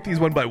evaluate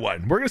these one by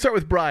one. We're going to start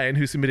with Brian,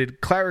 who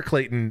submitted Clara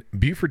Clayton,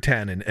 Buford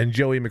Tannen, and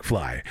Joey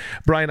McFly.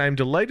 Brian, I'm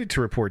delighted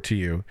to report to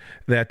you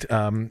that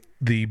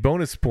the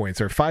bonus points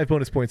are 5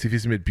 bonus points if you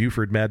submit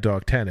Buford, Mad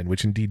Dog, Tannen,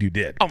 which indeed you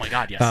did. Oh my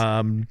God, yes.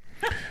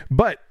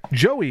 But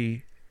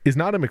Joey is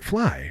not a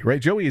McFly,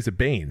 right? Joey is a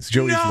Baines.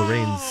 Joey's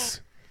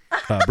Lorraine's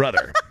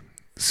brother.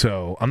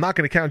 So I'm not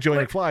going to count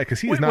Joey McFly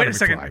because he is not wait a a McFly.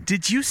 second.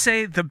 Did you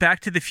say the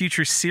Back to the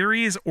Future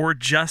series or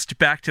just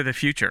Back to the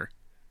Future?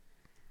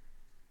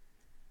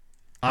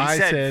 I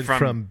said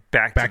from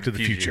Back to the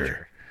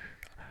Future.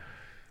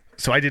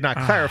 So I did not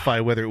clarify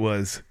whether it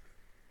was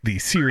the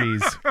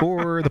series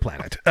or the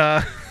planet.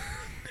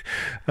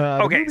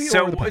 Okay,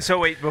 so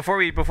wait, before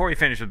we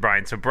finish with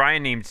Brian, so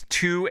Brian named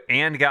 2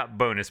 and got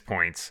bonus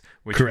points,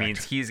 which Correct.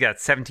 means he's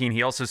got 17.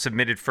 He also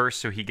submitted first,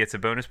 so he gets a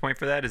bonus point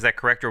for that. Is that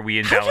correct, or are we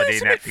How did I invalidating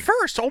submit that?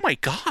 first? Oh my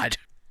God.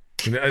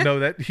 No,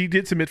 that he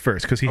did submit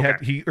first because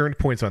he earned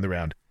points on the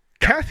round.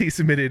 Kathy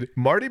submitted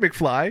Marty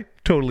McFly,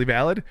 totally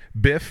valid.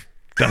 Biff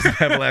doesn't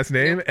have a last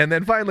name. And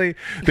then finally,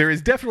 there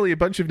is definitely a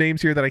bunch of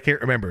names here that I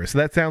can't remember. So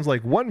that sounds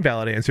like one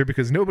valid answer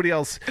because nobody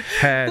else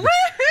had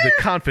the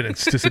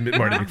confidence to submit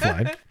Marty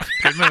McFly.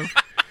 Good move.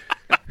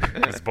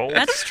 It's bold.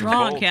 That's It's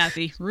strong, bold.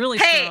 Kathy. Really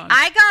Hey, strong.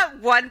 I got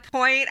 1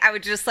 point. I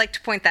would just like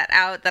to point that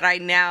out that I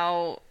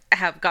now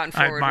have gone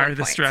I forward. admire 1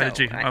 the point,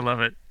 strategy. so I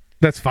love it.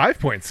 That's 5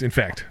 points, in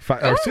fact.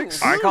 5 or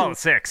 6. I call it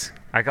 6.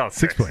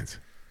 6 points.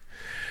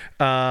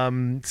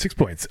 6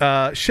 points.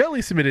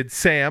 Shelley submitted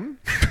Sam.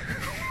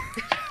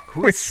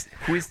 Who is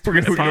We're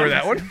going to ignore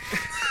that one.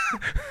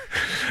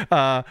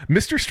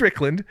 Mr.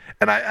 Strickland,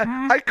 and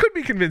I could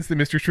be convinced that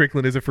Mr.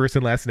 Strickland is a first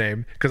and last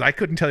name because I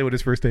couldn't tell you what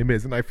his first name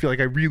is, and I feel like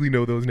I really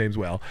know those names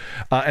well.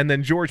 And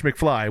then George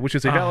McFly, which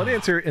is a valid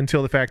answer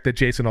until the fact that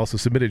Jason also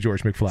submitted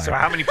George McFly. So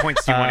how many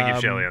points do you want to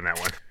give Shelley on that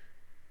one?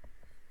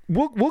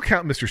 We'll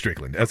count Mr.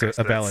 Strickland as So a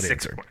that's valid 6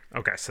 answer. points.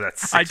 Okay, so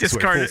that's 6. I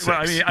discarded. full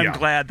Well, I six, mean, I'm yeah.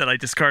 glad that I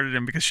discarded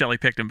him because Shelley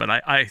picked him. But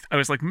I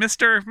was like,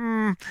 Mister.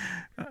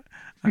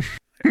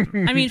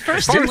 I mean,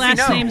 first far and as we last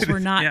know. names were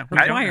not Yeah,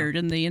 I don't required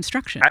in the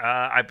instruction.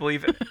 I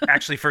believe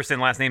actually first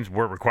and last names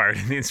were required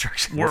in the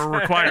instructions. Were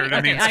required in the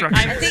Okay, I-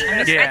 instructions. I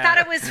think Yeah. I thought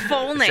it was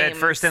full It names. said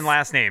first and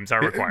last names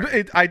are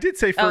required. I did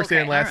say first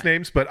Okay, and last alright.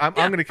 names, but I'm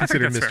going to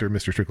consider that's fair.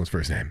 Mr. Strickland's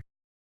first name.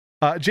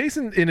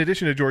 Jason, in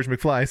addition to George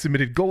McFly,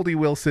 submitted Goldie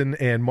Wilson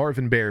and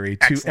Marvin Berry,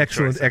 two Excellent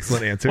choices.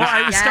 excellent answers. Well,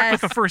 I was stuck Yes.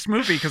 with the first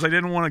movie because I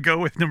didn't want to go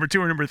with number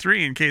 2 or number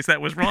 3 in case that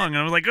was wrong. And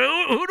I was like,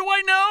 oh, who do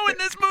I know in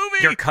this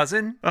movie? Your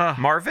cousin,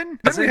 Marvin?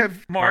 Then we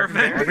have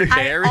Marvin.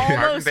 I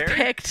almost Berry?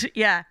 picked.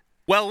 Yeah.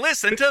 Well,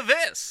 listen to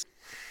this.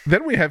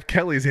 Then we have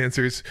Kelly's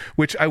answers,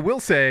 which I will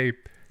say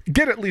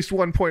get at least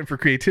 1 point for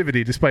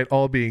creativity, despite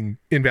all being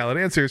invalid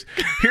answers.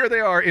 Here they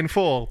are in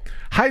full: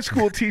 high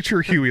school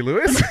teacher Huey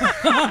Lewis,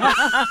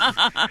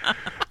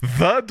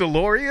 the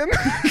DeLorean,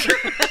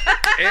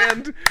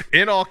 and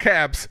in all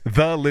caps,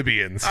 the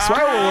Libyans. So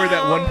I will award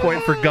that 1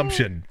 point for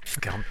gumption.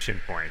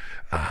 Gumption point.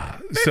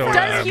 So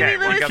Does okay, Huey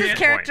one Lewis's point.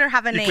 character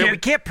have a But name? we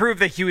can't prove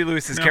that Huey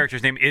Lewis's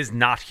character's name is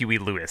not Huey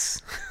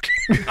Lewis.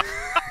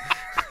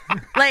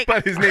 Like,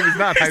 but his name is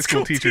not high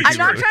school teacher I'm Huey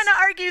not Lewis. trying to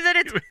argue that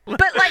it's,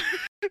 but like,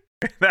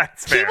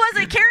 That's he fair.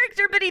 was a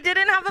character, but he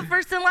didn't have a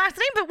first and last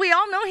name. But we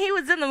all know he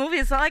was in the movie.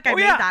 It's not like I Oh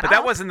made yeah, that but up.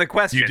 that wasn't the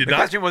question. You did the not?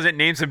 question wasn't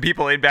name some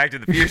people in Back to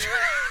the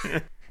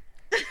Future.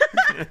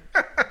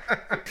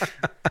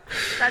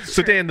 That's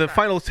So true. Dan, the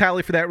final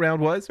tally for that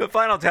round was The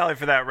final tally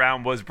for that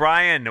round was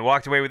Brian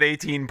walked away with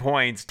 18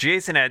 points.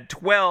 Jason had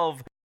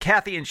 12.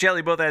 Kathy and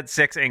Shelley both had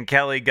 6, and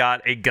Kelly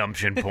got a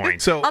gumption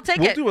point. So I'll take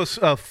we'll it. do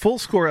a full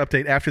score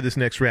update after this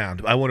next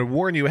round. I want to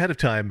warn you ahead of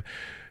time.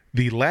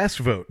 The last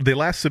vote, the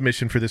last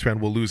submission for this round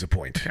will lose a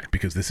point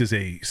because this is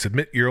a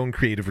submit your own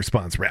creative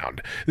response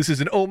round. This is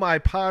an Oh My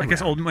Pod I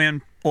guess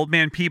round. old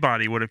man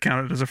Peabody would have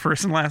counted as a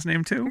first and last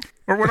name too,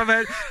 or would have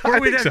had, I or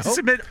we'd think have to so.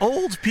 submit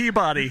Old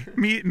Peabody.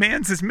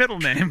 Man's his middle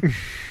name.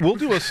 We'll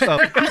do a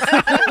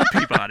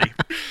Peabody.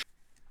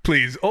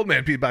 please. Old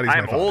man Peabody's my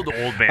I'm father.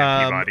 old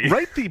man Peabody.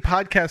 Write the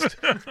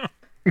podcast.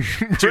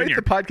 Write Junior.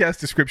 the podcast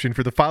description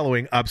for the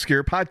following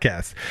obscure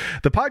podcast.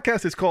 The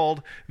podcast is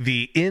called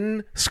the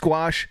In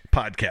Squash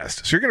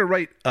Podcast. So you're going to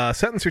write a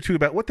sentence or two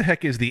about what the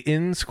heck is the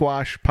In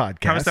Squash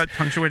Podcast. How is that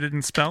punctuated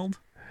and spelled?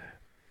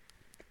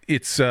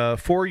 It's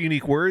 4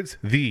 unique words.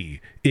 The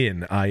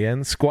In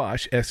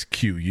Squash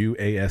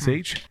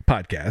SQUASH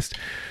podcast.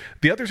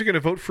 The others are going to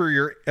vote for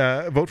your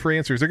vote for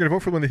answers. They're going to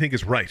vote for the one they think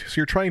is right. So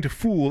you're trying to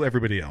fool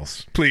everybody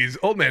else. Please,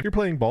 old man, you're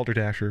playing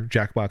Balderdasher,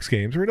 Jackbox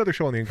Games, or another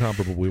show on the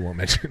Incomparable we won't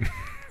mention.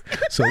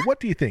 So what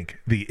do you think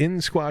the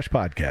In Squash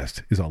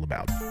podcast is all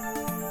about?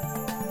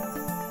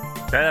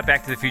 That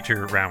Back to the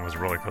Future round was a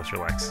roller coaster,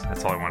 Lex.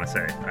 That's all I want to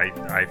say.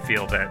 I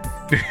feel that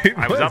It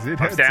I was up, It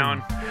I was had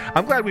down.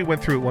 I'm glad we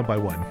went through it one by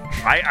one.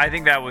 I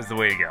think that was the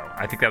way to go.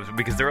 I think that was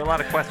because there were a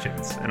lot of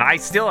questions, and I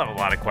still have a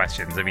lot of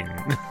questions. I mean,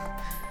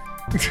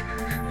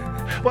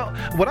 Well,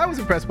 what I was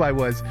impressed by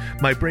was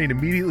my brain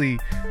immediately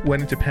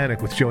went into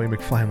panic with Joey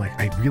McFly. I'm like,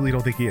 I really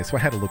don't think he is. So I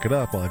had to look it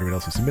up while everyone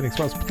else was submitting.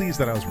 So I was pleased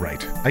that I was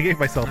right. I gave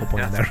myself a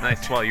point on that's that.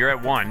 nice. Well, you're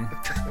at 1.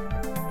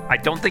 I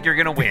don't think you're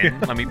gonna win.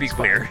 Let me be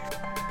clear.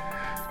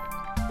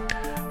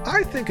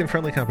 I think in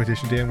friendly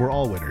competition, Dan, we're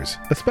all winners,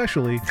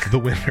 especially the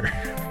winner.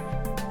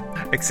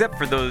 Except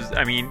for those,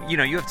 I mean, you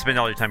know, you have to spend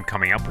all your time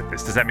coming up with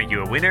this. Does that make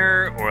you a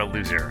winner or a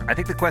loser? I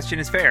think the question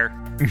is fair.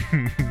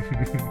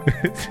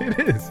 It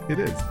is. It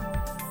is.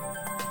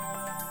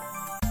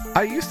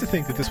 I used to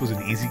think that this was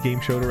an easy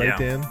game show to write, Yeah,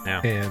 Dan.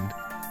 yeah. And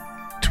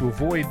to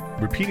avoid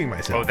repeating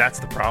myself, Oh, that's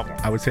the problem.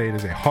 I would say it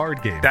is a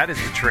hard game. That is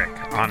the trick,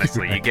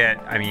 honestly. You get,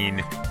 I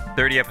mean,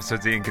 30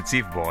 episodes of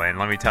Inconceivable, and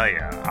let me tell you,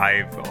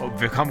 I've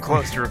become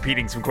close to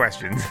repeating some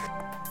questions.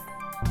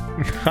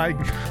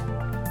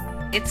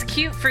 It's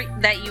cute for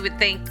that you would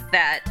think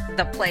that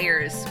the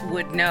players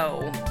would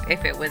know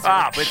if it was.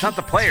 But it's not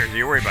the players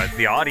you're worried about, it's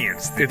the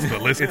audience. It's the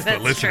listeners.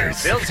 That's true.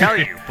 They'll tell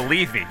you,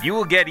 believe me, you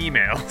will get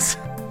emails.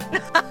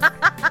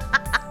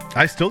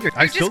 I still get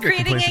just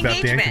creating complaints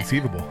about Dan engagement.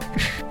 Conceivable.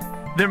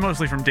 They're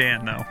mostly from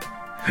Dan, though.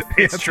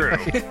 It's true.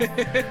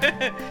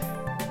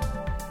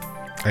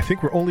 I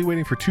think we're only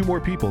waiting for 2 more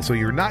people, so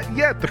you're not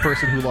yet the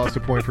person who lost a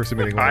point for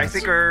submitting I last.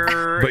 think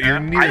we're But you're I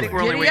nearly. think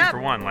we're only Giddy waiting up. for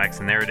 1, Lex,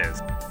 and there it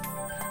is.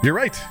 You're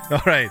right.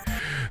 All right.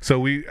 So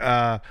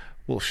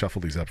we'll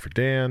shuffle these up for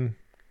Dan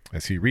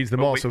as he reads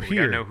them all. Wait, So we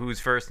here, gotta know who's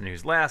first and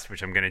who's last,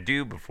 which I'm gonna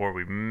do before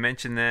we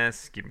mention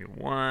this. Give me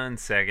 1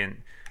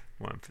 second.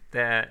 1 for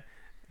that.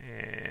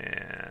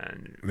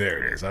 And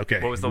there it is. Okay,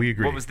 What was the we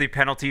agree. what was the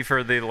penalty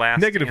for the last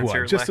Negative answer,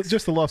 1.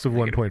 Just the loss of 1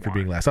 Negative point for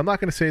being 1. last. I'm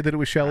not going to say that it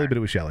was Shelley, but it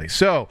was Shelley.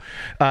 So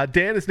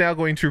Dan is now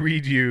going to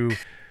read you.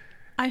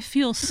 I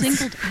feel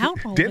singled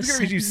out all of a Dan's going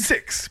to read you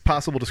sudden. 6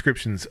 possible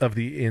descriptions of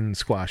the In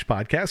Squash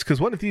podcast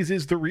because one of these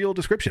is the real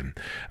description.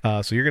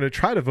 So you're going to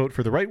try to vote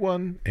for the right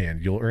one,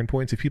 and you'll earn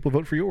points if people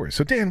vote for yours.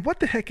 So Dan,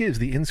 what the heck is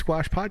the In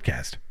Squash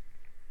podcast?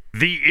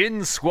 The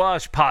In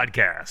Squash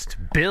Podcast.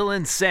 Bill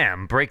and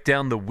Sam break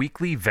down the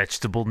weekly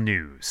vegetable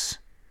news.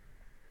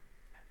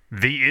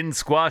 The In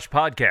Squash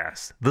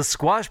Podcast. The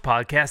squash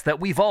podcast that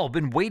we've all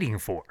been waiting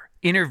for.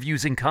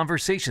 Interviews and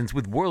conversations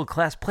with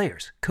world-class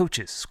players,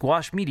 coaches,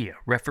 squash media,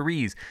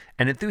 referees,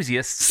 and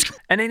enthusiasts,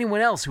 and anyone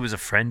else who is a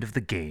friend of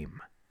the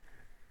game.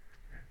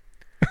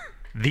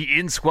 The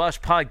In Squash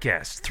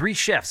Podcast. 3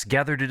 chefs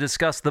gather to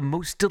discuss the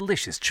most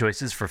delicious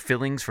choices for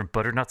fillings for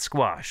butternut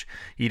squash.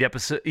 Each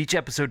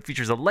episode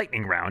features a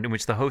lightning round in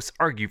which the hosts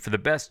argue for the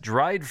best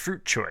dried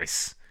fruit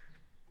choice.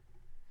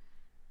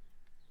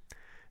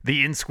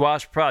 The In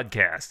Squash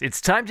Podcast. It's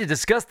time to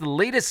discuss the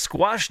latest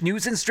squash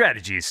news and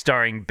strategies,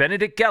 starring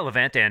Benedict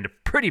Gallivant and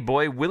pretty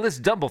boy Willis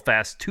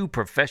Dumblefast, 2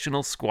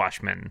 professional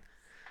squashmen.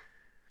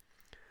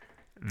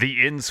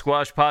 The In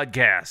Squash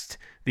Podcast.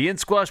 The In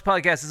Squash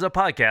Podcast is a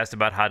podcast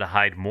about how to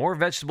hide more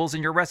vegetables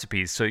in your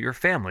recipes so your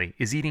family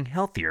is eating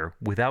healthier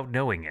without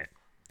knowing it.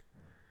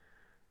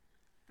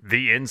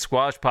 The In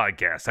Squash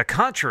Podcast, a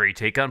contrary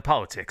take on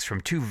politics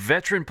from 2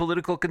 veteran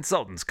political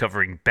consultants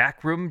covering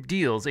backroom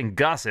deals and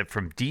gossip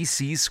from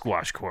DC's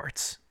squash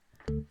courts.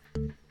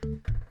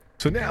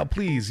 So now,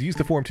 please use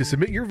the form to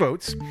submit your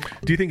votes.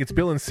 Do you think it's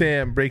Bill and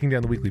Sam breaking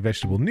down the weekly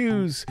vegetable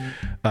news,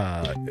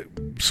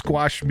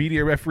 squash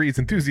media referees,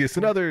 enthusiasts,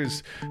 and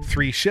others,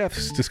 3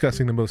 chefs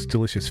discussing the most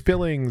delicious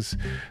fillings,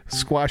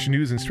 squash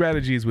news and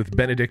strategies with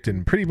Benedict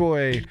and Pretty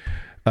Boy,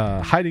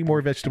 hiding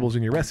more vegetables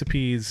in your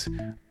recipes,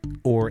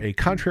 or a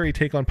contrary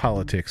take on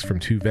politics from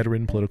 2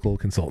 veteran political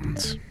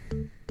consultants?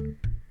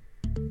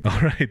 All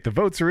right, the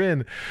votes are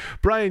in.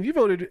 Brian, you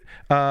voted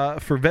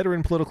for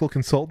veteran political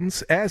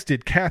consultants, as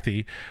did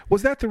Kathy.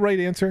 Was that the right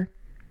answer?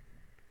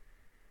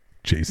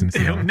 Jason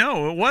said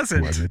no, it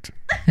wasn't. Was it?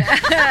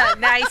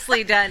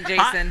 Nicely done,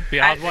 Jason. Be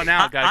odd one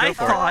out, guys. I Go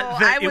for thought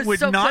that I it was would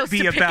so not close be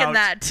to picking about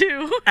that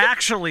too.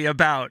 actually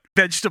about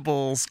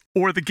vegetables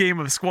or the game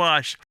of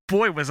squash.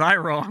 Boy, was I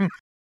wrong.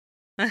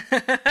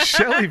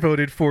 Shelley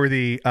voted for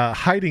the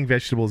hiding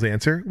vegetables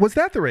answer. Was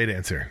that the right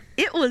answer?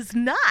 It was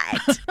not.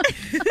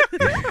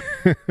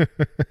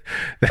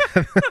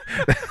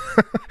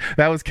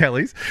 That was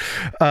Kelly's.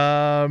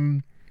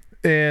 And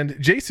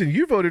Jason,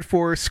 you voted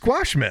for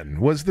squashmen.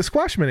 Was the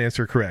squashmen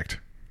answer correct?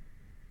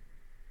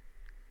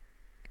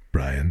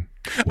 Brian.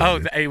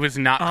 It was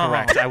not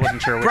correct. I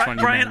wasn't sure which one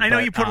you Brian, meant. I know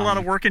but, you put a lot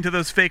of work into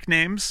those fake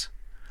names,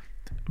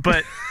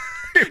 but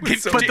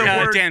But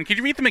Dan, could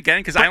you read them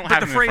again? Because I don't but have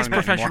the them in phrase front of me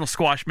professional anymore.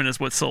 squashman is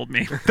what sold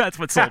me. That's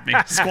what sold me.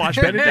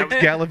 Squashman.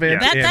 Benedict Gallivant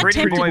That and tempted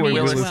Pretty Boy me as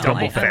Willis well.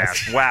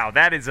 Dumblefast. Wow,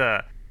 that is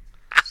a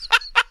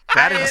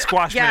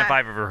squashman yeah. if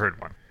I've ever heard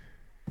one.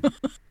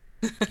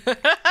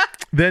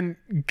 Then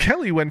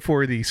Kelly went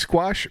for the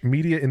squash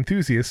media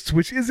enthusiasts,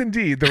 which is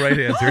indeed the right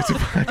answer. It's a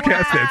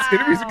podcast that's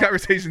interviews and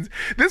conversations.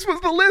 This was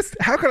the list.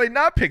 How could I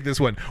not pick this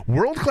one?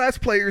 World-class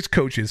players,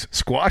 coaches,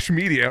 squash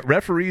media,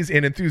 referees,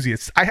 and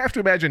enthusiasts. I have to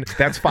imagine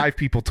that's 5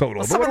 people total.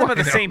 Well, some of them are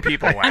the same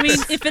people. I mean,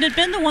 if it had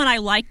been the one I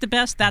liked the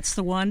best, that's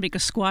the one,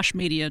 because squash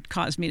media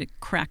caused me to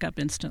crack up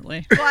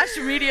instantly. Squash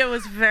media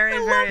was very,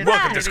 very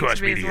Welcome to entertaining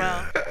Squash me as Media.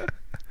 well.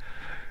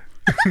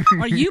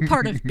 Are you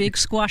part of big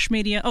squash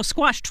media? Oh,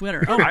 squash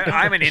Twitter. Oh, my God.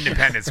 I'm an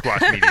independent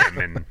squash medium,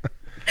 and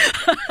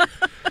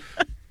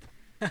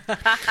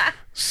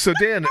So,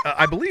 Dan,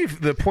 I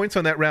believe the points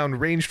on that round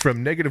ranged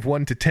from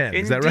 -1 to 10.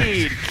 Is that right?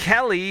 indeed,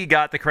 Kelly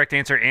got the correct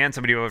answer, and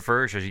somebody voted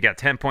for her, so she got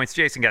 10 points.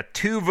 Jason got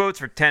 2 votes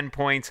for 10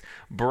 points.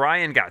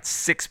 Brian got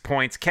 6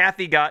 points.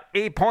 Kathy got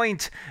a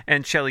point,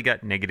 and Shelley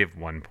got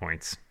 -1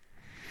 points.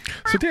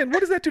 So, Dan,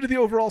 what does that do to the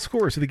overall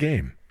scores of the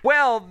game?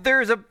 Well,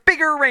 there's a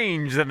bigger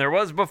range than there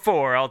was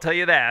before, I'll tell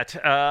you that.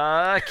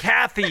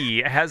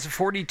 Kathy has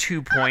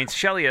 42 points,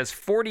 Shelley has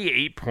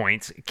 48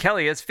 points,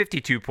 Kelly has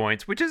 52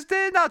 points, which is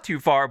not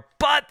too far.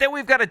 But then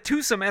we've got a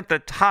twosome at the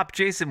top,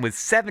 Jason with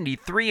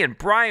 73 and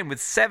Brian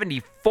with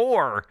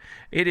 74.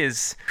 It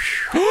is,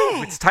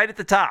 it's tight at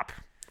the top.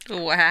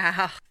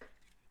 Wow.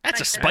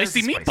 That's a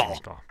spicy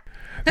meatball.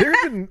 There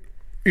have been,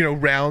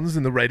 rounds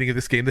in the writing of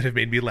this game that have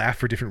made me laugh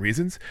for different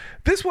reasons.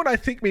 This one, I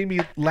think, made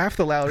me laugh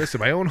the loudest in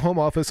my own home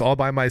office all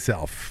by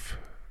myself.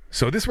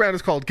 So this round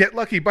is called Get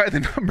Lucky by the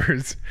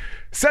Numbers.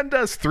 Send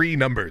us 3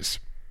 numbers.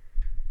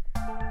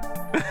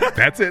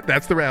 That's it.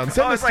 That's the round.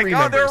 Send us 3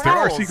 numbers. There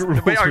are secret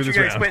rules Wait, for aren't you this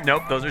gonna round. explain?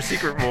 Nope, those are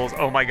secret rules.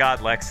 Oh my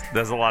God, Lex,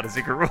 there's a lot of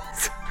secret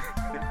rules.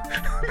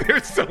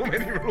 There's so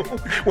many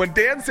rules. When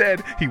Dan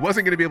said he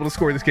wasn't going to be able to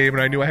score this game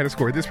and I knew I had to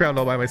score this round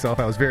all by myself,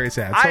 I was very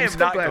sad. So I I'm am so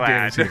not glad glad.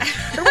 Dan is here.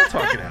 And we'll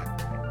talk it out.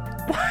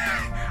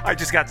 I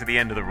just got to the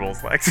end of the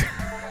rules, Lex.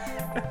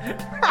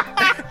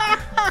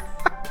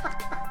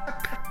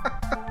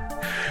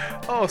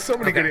 Oh, so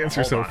many good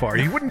answers so hold on. far.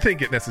 You wouldn't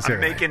think it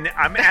necessarily.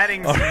 I'm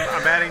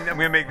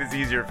gonna make this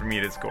easier for me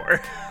to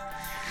score.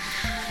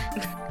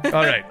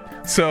 All right.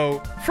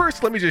 So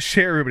first, let me just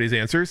share everybody's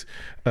answers.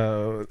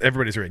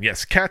 Everybody's are in.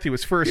 Yes, Kathy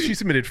was first. She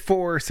submitted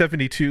 4,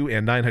 72,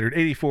 and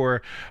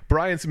 984.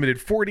 Brian submitted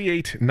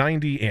 48,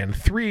 90, and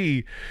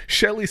 3.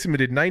 Shelley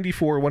submitted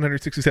 94,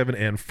 167,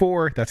 and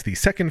 4. That's the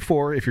second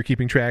 4, if you're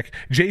keeping track.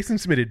 Jason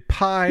submitted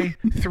pi,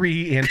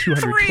 3, and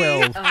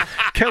 212.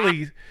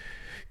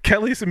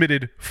 Kelly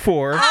submitted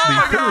 4, the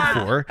third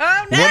 4,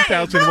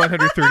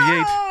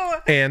 1,138.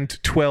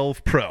 and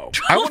 12 Pro.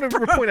 I want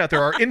to point out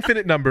there are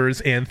infinite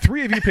numbers, and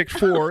 3 of you picked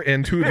 4,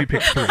 and 2 of you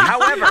picked 3.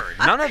 However,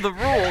 none of the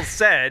rules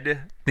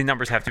said the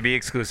numbers have to be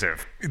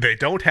exclusive. They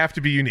don't have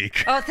to be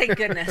unique. Oh, thank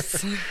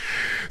goodness.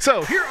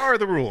 So here are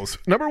the rules.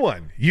 Number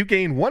 1, you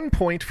gain 1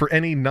 point for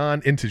any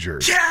non-integer.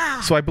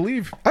 Yeah! So I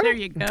believe... There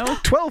you go.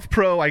 12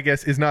 Pro, I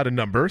guess, is not a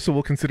number, so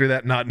we'll consider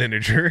that not an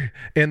integer.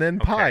 And then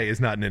pi is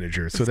not an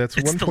integer, so that's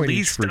It's 1 the point each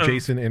least for of-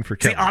 Jason and for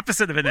It's the Kevin.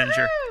 opposite of an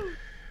integer.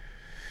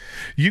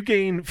 You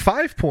gain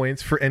 5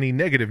 points for any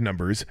negative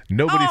numbers.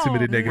 Nobody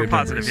submitted negative We're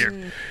positive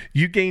numbers.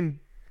 here.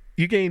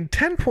 You gain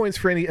 10 points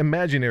for any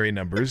imaginary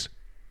numbers.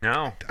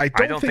 No, I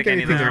don't think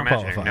any of anything those are there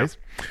imaginary. qualifies.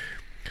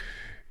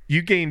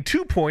 You gain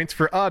 2 points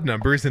for odd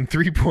numbers and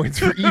 3 points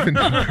for even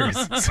numbers.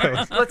 So,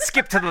 No. Let's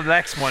skip to the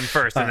next one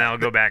first, and then I'll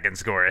go back and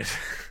score it.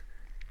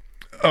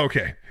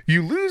 okay.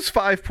 You lose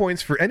 5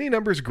 points for any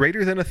numbers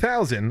greater than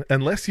 1,000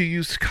 unless you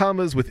use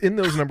commas within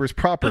those numbers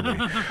properly.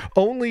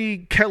 Only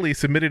Kelly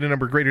submitted a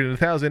number greater than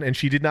 1,000, and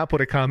she did not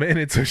put a comma in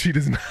it, so she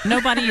does not.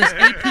 Nobody is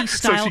AP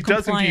So style she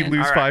does indeed compliant.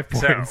 lose All right, 5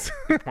 points.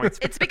 So, points.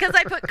 It's because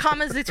I put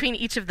commas between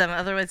each of them.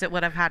 Otherwise, it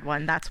would have had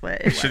one. That's what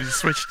it was. Should have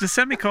switched to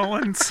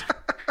semicolons.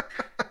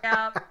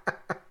 Yeah.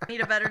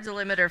 Need a better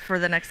delimiter for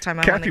the next time I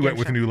want a Kathy game went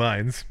with show. new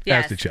lines,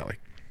 Yes. as did Shelley.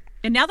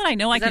 And now that I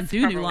know I can That's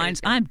do new probably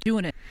lines, good. I'm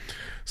doing it.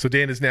 So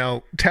Dan is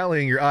now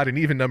tallying your odd and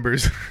even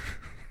numbers.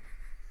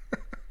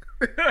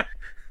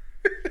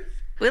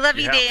 We love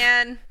you, Yeah.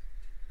 Dan.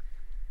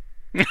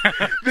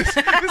 This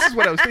is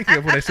what I was thinking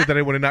of when I said that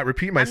I want to not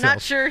repeat I'm myself.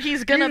 not sure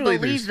he's going to Usually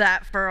believe there's-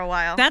 that for a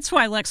while. That's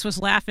why Lex was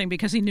laughing,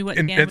 because he knew what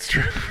And Dan it's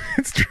true.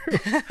 It's true.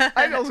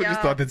 I also just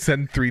Yeah. thought that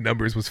send 3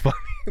 numbers was funny.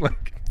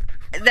 Like,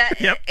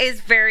 That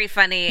is very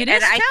funny. It and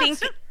is. I Counts.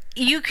 think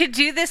you could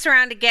do this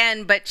round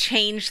again, but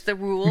change the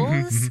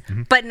rules.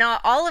 But not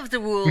all of the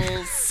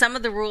rules. Some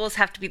of the rules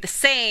have to be the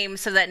same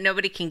so that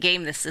nobody can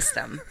game the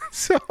system.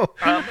 so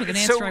with an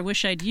answer So- I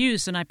wish I'd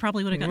used, and I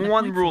probably would have gotten a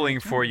One point ruling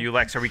for it. for you,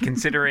 Lex. Are we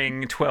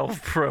considering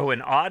 12 Pro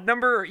an odd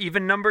number or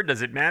even number?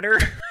 Does it matter?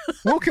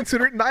 we'll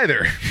consider it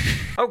neither.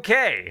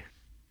 Okay.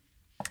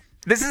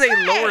 This is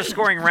a lower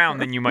scoring round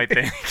than you might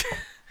think.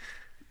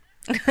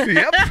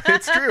 Yep,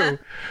 it's true.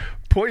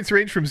 Points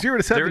range from 0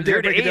 to 7.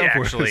 They're Dan, break it 8, down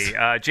for us.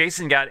 actually.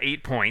 Jason got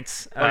 8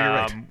 points. you're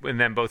right. And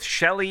then both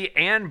Shelley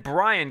and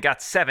Brian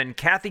got 7.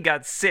 Kathy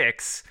got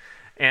 6.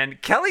 And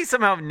Kelly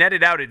somehow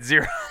netted out at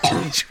 0,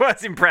 which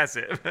was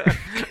impressive.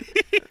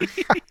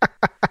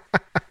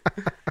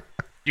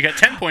 You got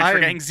 10 points I for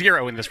am- getting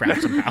 0 in this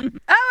round somehow.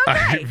 Oh,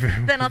 okay.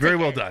 Then I'll Very take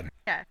well it. done.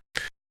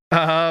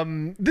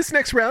 Yeah. This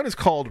next round is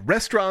called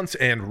Restaurants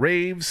and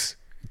Raves.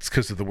 It's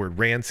because of the word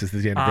rants is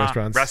the end of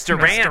restaurants.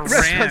 Restaurants.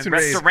 Restaurants and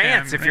raves.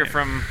 Restaurants, if you're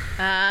from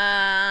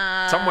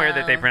somewhere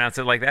that they pronounce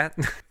it like that.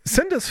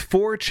 Send us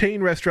 4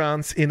 chain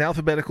restaurants in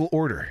alphabetical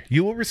order.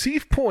 You will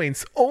receive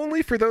points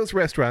only for those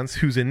restaurants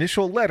whose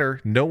initial letter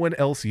no one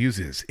else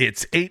uses.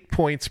 It's 8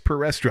 points per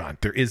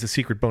restaurant. There is a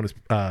secret bonus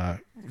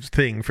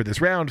thing for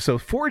this round. So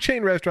 4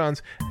 chain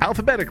restaurants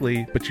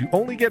alphabetically, but you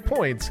only get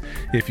points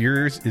if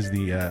yours is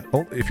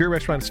if your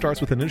restaurant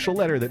starts with an initial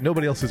letter that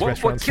nobody else's What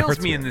restaurant kills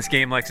starts me with. in this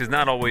game, Lex, is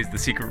not always the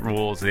secret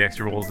rules, the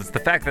extra rules. It's the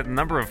fact that the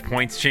number of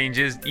points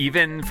changes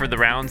even for the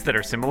rounds that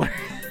are similar.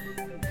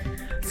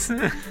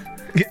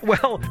 Yeah,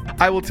 well,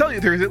 I will tell you,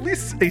 there's at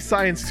least a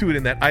science to it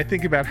in that I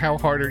think about how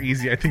hard or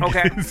easy I think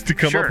Okay. it is to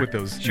come Sure. up with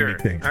those Sure.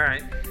 unique things. All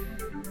right.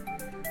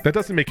 That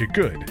doesn't make it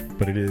good,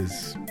 but it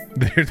is.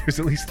 There's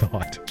at least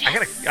thought.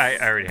 I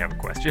already have a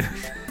question.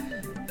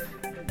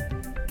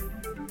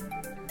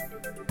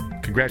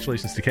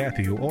 Congratulations to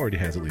Kathy, who already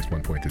has at least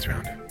 1 point this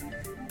round.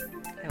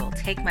 I will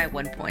take my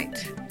 1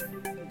 point.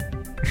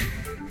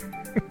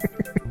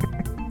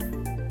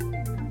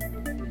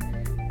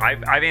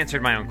 I've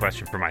answered my own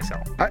question for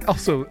myself.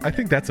 I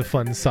think that's a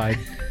fun side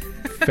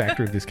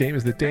factor of this game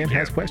is that Dan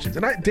has questions,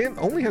 and Dan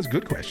only has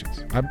good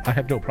questions. I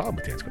have no problem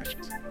with Dan's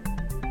questions.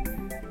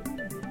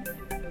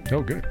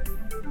 Oh, good.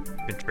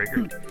 Been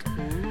triggered.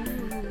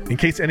 In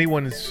case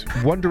anyone is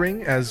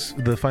wondering, as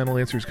the final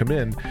answers come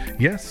in,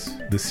 yes,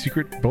 the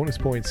secret bonus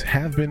points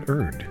have been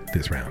earned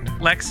this round.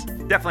 Lex,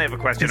 Definitely have a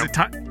question.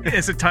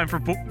 is it time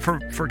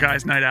for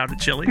guys' night out at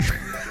Chili's?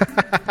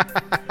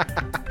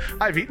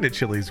 I've eaten at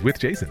Chili's with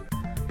Jason.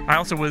 I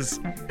also was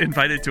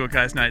invited to a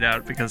guys' night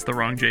out because the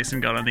wrong Jason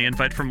got on the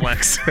invite from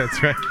Lex.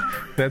 That's right.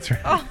 That's right.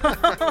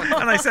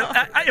 And I said,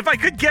 if I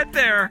could get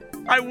there,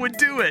 I would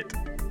do it.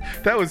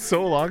 That was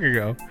so long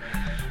ago.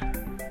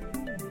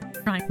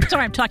 Right.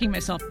 Sorry, I'm talking to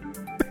myself.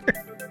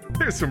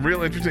 There's some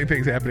real interesting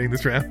things happening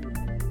this round.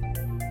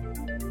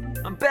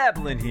 I'm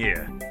babbling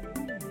here.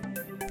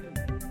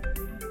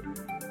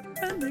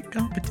 Friendly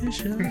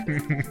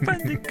competition.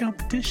 Friendly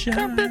competition.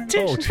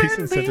 Oh,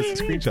 Jason sent us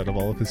a screenshot of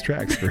all of his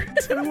tracks.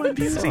 Everyone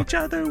views each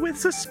other with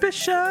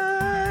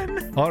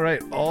suspicion. All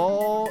right,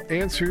 all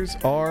answers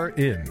are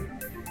in.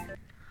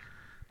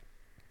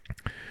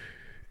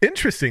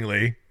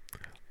 Interestingly,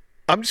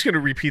 I'm just going to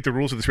repeat the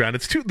rules of this round.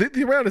 It's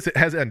the round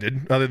has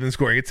ended, other than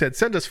scoring. It said,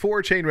 send us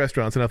 4 chain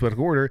restaurants in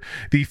alphabetical order.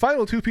 The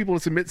final 2 people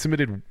to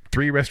submitted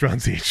 3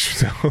 restaurants each.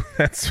 So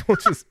we'll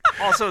just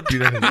Also, do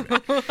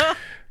that.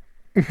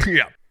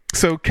 Yeah.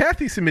 So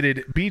Kathy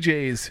submitted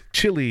BJ's,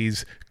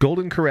 Chili's,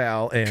 Golden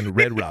Corral, and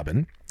Red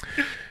Robin.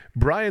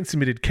 Brian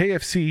submitted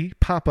KFC,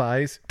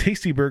 Popeyes,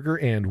 Tasty Burger,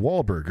 and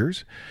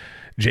Wahlburgers.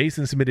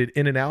 Jason submitted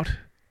In-N-Out,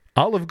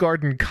 Olive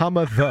Garden,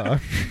 the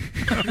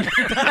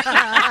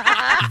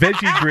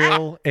Veggie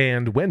Grill,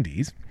 and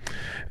Wendy's.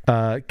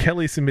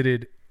 Kelly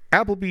submitted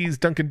Applebee's,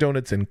 Dunkin'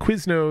 Donuts, and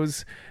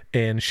Quiznos.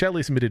 And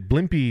Shelley submitted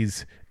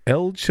Blimpie's,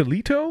 El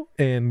Chilito,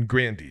 and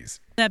Grandy's.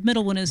 That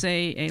middle one is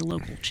a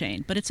local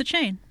chain, but it's a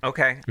chain.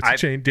 Okay. It's a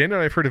chain. Dan and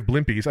I have heard of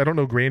Blimpie's. I don't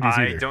know Grandy's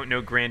either. I don't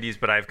know Grandy's,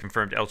 but I've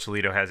confirmed El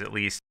Chilito has at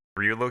least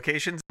 3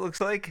 locations, it looks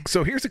like.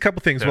 So here's a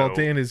couple things while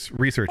Dan is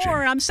researching.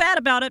 Or I'm sad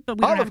about it, but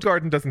we don't have Olive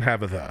Garden doesn't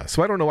have a the,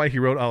 so I don't know why he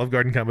wrote Olive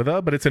Garden,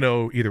 the, but it's an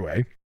O either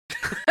way.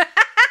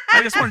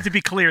 I just wanted to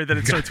be clear that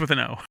it starts with an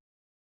O.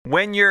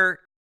 When you're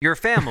your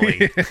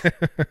family.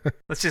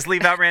 Let's just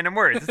leave out random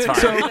words. It's fine.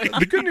 So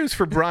the good news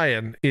for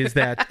Brian is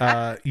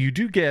that you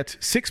do get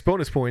 6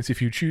 bonus points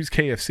if you choose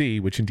KFC,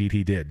 which indeed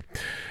he did.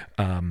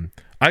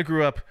 I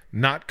grew up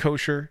not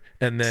kosher,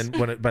 and then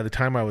by the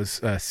time I was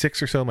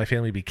 6 or so, my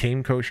family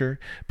became kosher,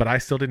 but I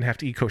still didn't have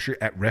to eat kosher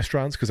at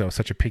restaurants because I was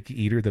such a picky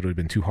eater that it would have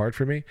been too hard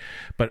for me.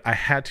 But I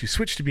had to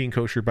switch to being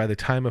kosher by the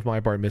time of my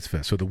bar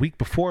mitzvah. So the week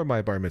before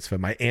my bar mitzvah,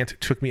 my aunt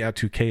took me out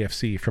to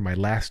KFC for my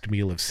last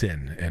meal of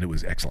sin, and it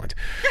was excellent.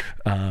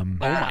 Oh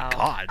my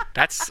God,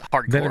 that's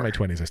hardcore. Then in my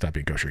 20s, I stopped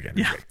being kosher again.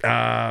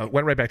 Yeah.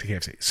 Went right back to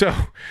KFC. So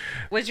I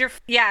was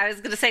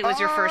going to say, was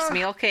your first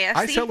meal KFC?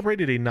 I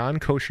celebrated a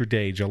non-kosher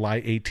day,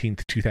 July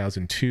 18th,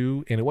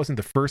 2002, and it wasn't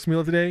the first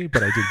meal of the day,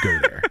 but I did go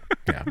there.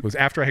 Yeah, it was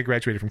after I had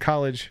graduated from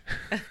college,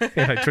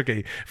 and I took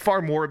a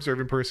far more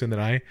observant person than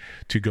I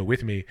to go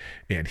with me,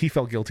 and he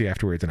felt guilty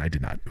afterwards, and I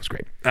did not. It was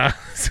great.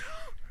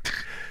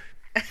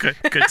 Good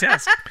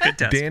test. Good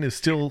test. Dan is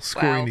still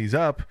scoring these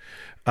up.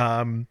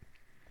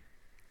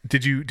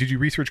 Did you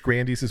research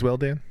Grandy's as well,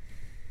 Dan?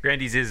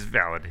 Grandy's is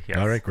valid. Yes.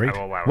 All right, great. I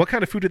will allow it. What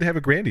kind of food do they have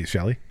at Grandy's,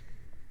 Shelley?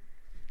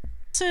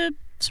 It's a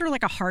sort of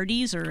like a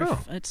Hardee's, or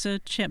it's a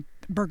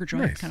burger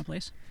joint kind of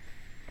place.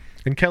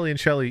 And Kelly and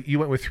Shelley, you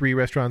went with 3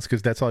 restaurants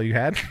because that's all you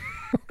had?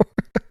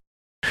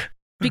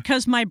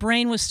 Because my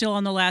brain was still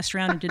on the last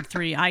round and did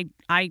 3. I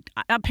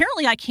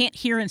apparently I can't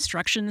hear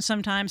instructions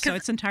sometimes, so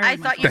it's entirely I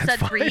thought you said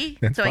 3,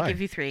 so fine. I give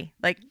you 3.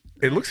 Like,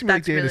 it looks to me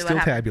like Dan is still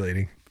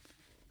tabulating.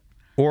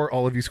 Or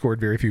all of you scored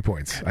very few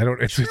points. I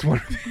don't. It's just one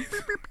of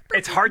these.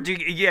 It's hard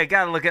to. Yeah,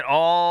 got to look at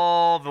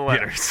all the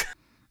letters.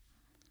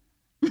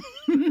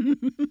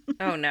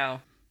 Oh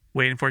no.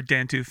 Waiting for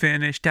Dan to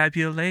finish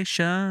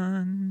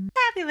tabulation.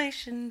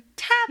 Tabulation.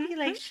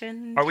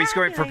 Are we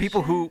scoring for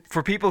people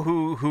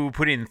who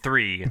put in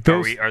 3?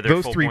 Are there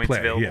those full 3 points play,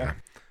 available? yeah.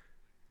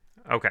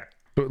 Okay.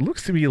 So it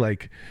looks to me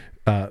like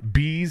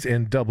B's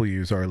and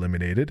W's are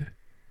eliminated,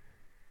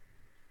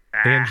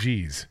 and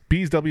G's.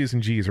 B's, W's,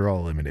 and G's are all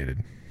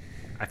eliminated.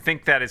 I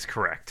think that is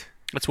correct.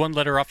 That's one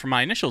letter off from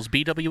my initials,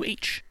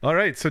 BWH. All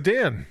right, so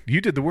Dan,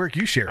 you did the work.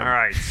 You share. All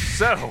right,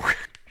 so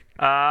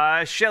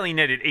Shelley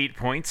netted 8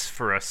 points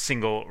for a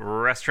single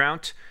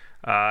restaurant.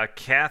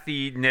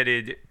 Kathy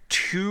netted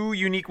 2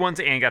 unique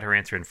ones and got her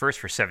answer in first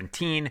for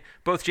 17.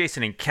 Both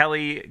Jason and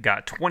Kelly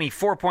got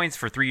 24 points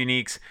for 3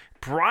 uniques.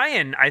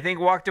 Brian, I think,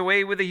 walked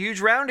away with a huge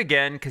round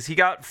again because he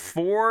got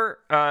 4.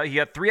 He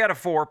got 3 out of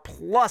 4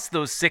 plus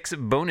those 6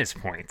 bonus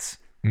points.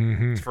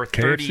 Mm-hmm. For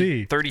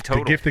 30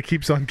 total. The gift that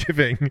keeps on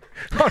giving.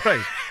 All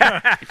right.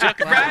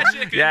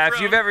 Yeah, if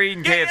you've ever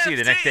eaten KFC,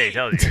 the next day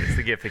tells you it's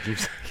the gift that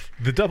keeps.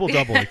 The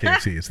double-double at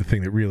KFC is the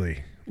thing that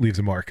really leaves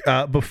a mark.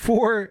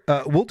 Before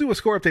we'll do a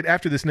score update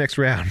after this next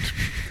round.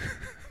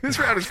 This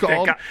round is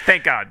called.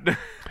 Thank God.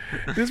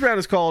 This round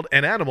is called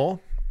An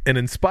Animal, An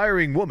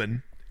Inspiring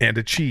Woman, and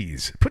a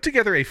Cheese. Put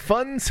together a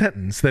fun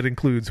sentence that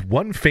includes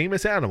 1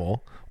 famous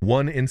animal,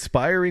 1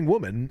 inspiring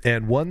woman,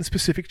 and 1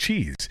 specific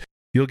cheese.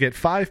 You'll get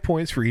 5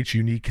 points for each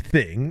unique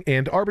thing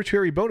and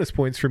arbitrary bonus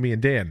points for me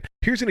and Dan.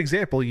 Here's an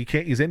example. You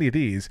can't use any of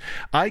these.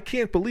 I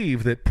can't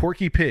believe that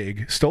Porky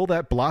Pig stole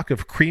that block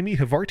of creamy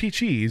Havarti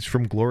cheese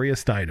from Gloria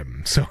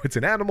Steinem. So it's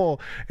an animal,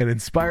 an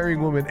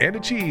inspiring woman, and a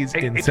cheese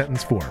in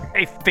sentence form.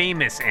 A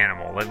famous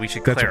animal that we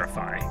should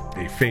clarify.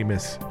 Right. A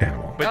famous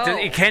animal. But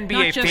it can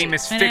be a just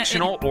famous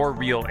fictional or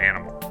real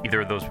animal. Either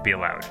of those would be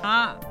allowed.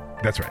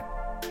 That's right.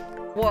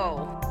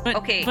 Whoa.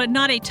 Okay. But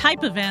not a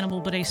type of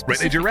animal, but a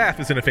specific. Right, a giraffe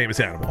isn't a famous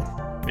animal.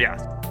 Yeah.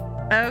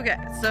 Okay,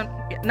 so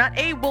not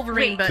a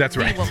Wolverine, but that's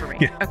the right.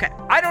 Wolverine. Yeah. Okay.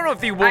 I don't know if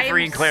the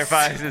Wolverine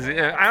clarifies. I'm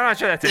not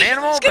sure that's an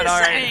animal, but all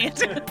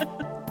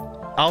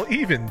right. I'll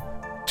even,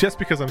 just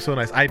because I'm so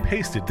nice, I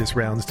pasted this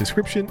round's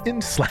description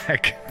in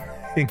Slack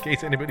in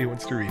case anybody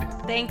wants to read it.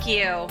 Thank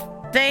you.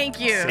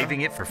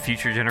 Saving it for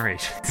future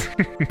generations.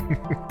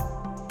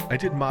 I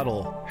did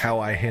model how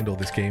I handle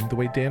this game the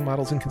way Dan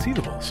models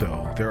Inconceivable,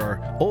 so there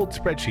are old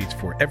spreadsheets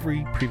for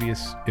every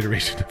previous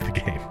iteration of the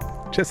game.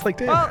 just like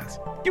Dan has.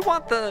 You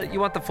want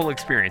the full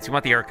experience. You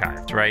want the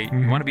archives, right?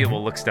 You want to be able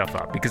to look stuff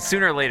up because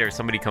sooner or later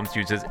somebody comes to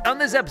you and says, on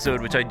this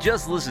episode, which I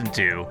just listened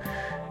to,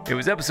 it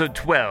was episode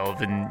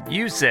 12, and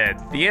you said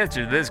the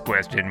answer to this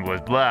question was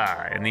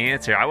blah, and the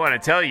answer, I want to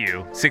tell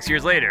you, 6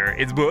 years later,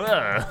 it's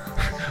blah.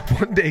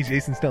 One day,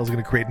 Jason Snell is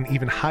going to create an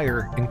even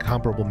higher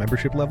incomparable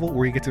membership level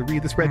where you get to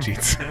read the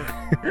spreadsheets.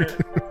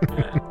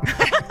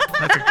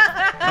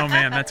 Oh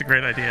man, that's a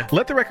great idea.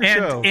 Let the record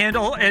show.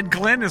 And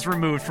Glenn is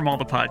removed from all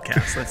the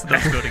podcasts.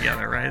 Those go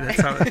together, right? That's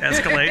how it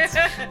escalates.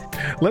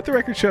 Let the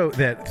record show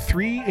that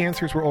 3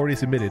 answers were already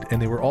submitted, and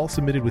they were all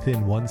submitted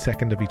within 1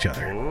 second of each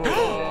other.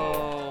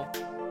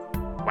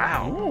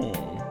 Wow.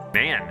 Ooh.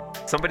 Man,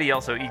 somebody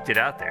also eked it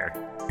out there.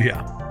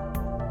 Yeah.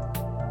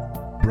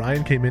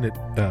 Brian came in at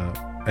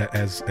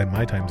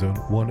my time zone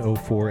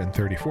 104 and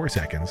 34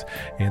 seconds,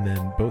 and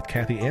then both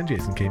Kathy and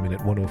Jason came in at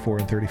 104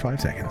 and 35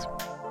 seconds.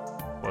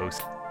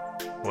 Close.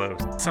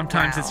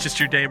 Sometimes it's just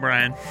your day,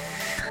 Brian.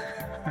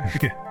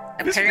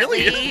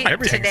 Apparently,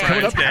 everything's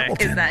coming up today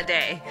is that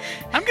day.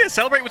 I'm going to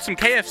celebrate with some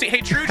KFC.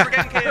 Hey, Truge, we're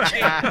getting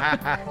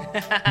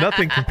KFC.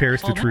 Nothing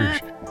compares to Truge.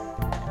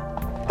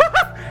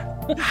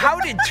 How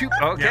did two...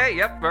 Okay,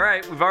 yep, all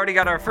right. We've already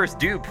got our first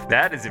dupe.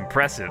 That is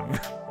impressive.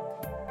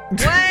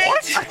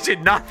 What? I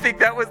did not think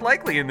that was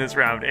likely in this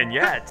round, and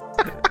yet...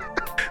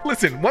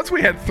 Listen, once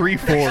we had 3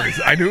 4s,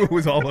 I knew it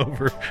was all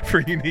over for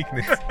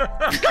uniqueness.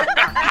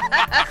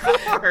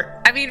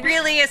 I mean,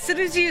 really, as soon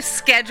as you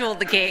schedule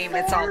the game,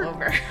 it's all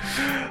over.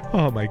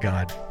 Oh my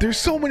God. There's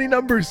so many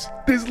numbers.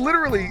 There's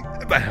literally...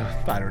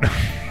 I don't know.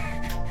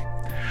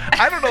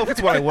 I don't know if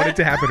it's what I wanted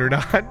to happen or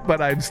not, but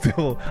I am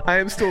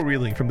still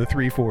reeling from the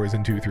 3 4s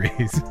and 2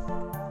 3s.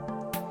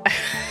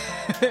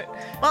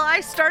 Well, I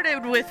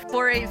started with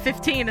 4, 8,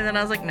 15, and then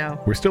I was like, no.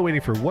 We're still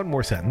waiting for one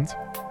more sentence.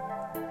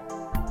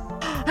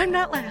 I'm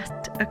not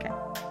last. Okay.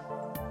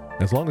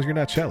 As long as you're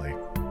not Shelley.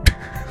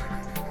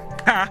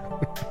 Yeah,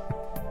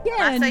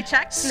 Last I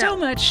checked, so no.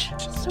 much.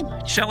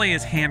 Shelley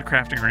is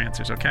handcrafting her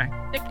answers, okay?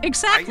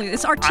 Exactly.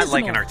 It's artisanal. I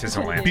like an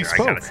artisanal answer, I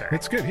Bespoke. gotta say.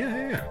 It's good.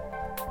 Yeah.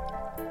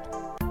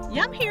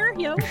 Yeah, I'm here,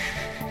 yo.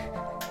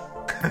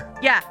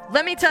 Yeah,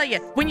 let me tell you,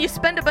 when you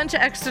spend a bunch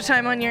of extra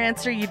time on your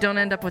answer, you don't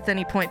end up with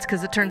any points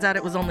because it turns out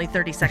it was only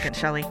 30 seconds,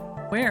 Shelley.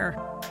 Where?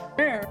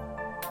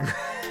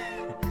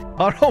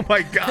 Oh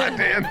my God,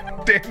 Dan.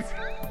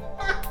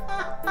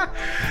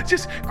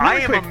 Just really I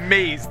am quick,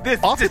 amazed. This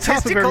off the top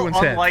of statistical everyone's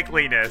head,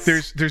 unlikeliness.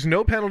 There's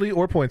no penalty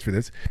or points for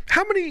this.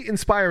 How many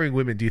inspiring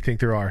women do you think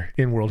there are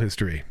in world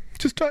history?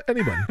 Just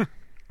anyone.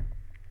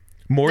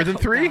 More than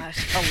 3?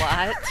 Gosh, a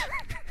lot.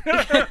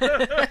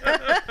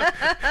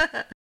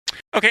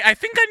 Okay, I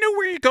think I know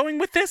where you're going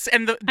with this,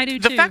 and I do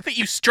the too. fact that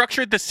you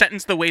structured the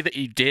sentence the way that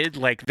you did,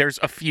 like, there's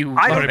a few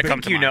I that don't come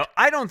think to you mind. know.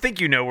 I don't think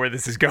you know where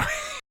this is going.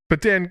 But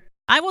Dan,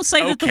 I will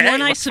say that the Okay,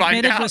 one I let's find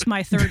submitted out. was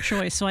my third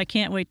choice, so I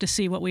can't wait to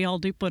see what we all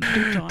duped on.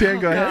 Dan,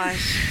 go ahead.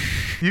 Gosh.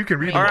 You can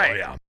read All them right. all,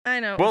 yeah. I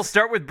know. We'll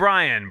start with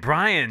Brian.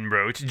 Brian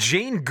wrote,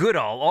 Jane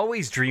Goodall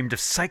always dreamed of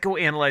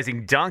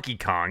psychoanalyzing Donkey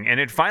Kong, and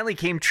it finally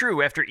came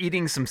true after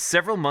eating some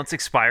several months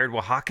expired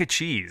Oaxaca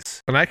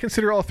cheese. And I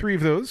consider all 3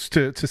 of those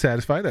to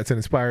satisfy. That's an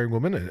inspiring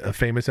woman, a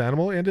famous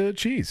animal, and a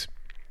cheese.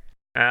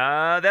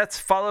 That's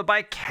followed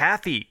by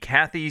Kathy.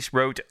 Kathy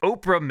wrote,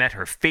 Oprah met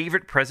her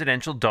favorite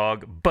presidential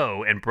dog,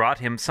 Bo, and brought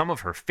him some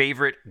of her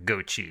favorite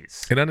goat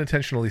cheese. An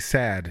unintentionally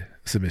sad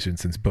submission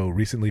since Bo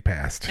recently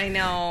passed. I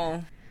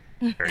know.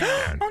 Very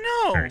sad.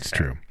 Oh, no. It's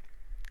true.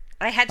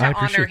 I had to I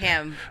honor appreciate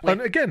him. that.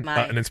 With Again,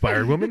 my... an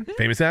inspired woman,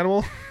 famous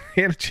animal,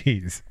 and a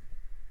cheese.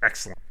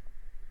 Excellent.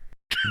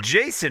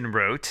 Jason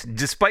wrote,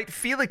 despite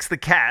Felix the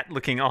cat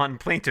looking on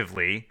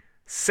plaintively,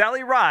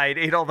 Sally Ride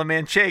ate all the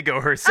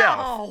manchego herself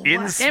Oh,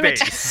 in what? Damn it.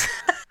 space.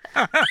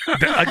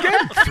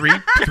 Again, three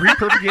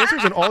perfect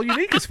answers and all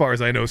unique as far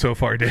as I know so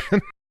far, Dan.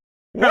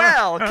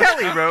 Well,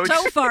 Kelly wrote,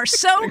 So far,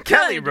 so good.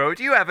 Kelly wrote,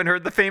 you haven't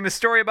heard the famous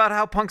story about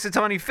how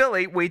Punxsutawney Phil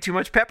ate way too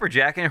much pepper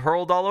jack and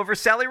hurled all over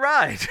Sally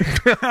Ride.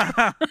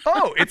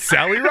 Oh, it's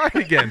Sally Ride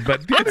again,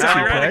 but it's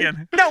Sally all Ride right.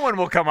 again. No one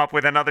will come up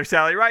with another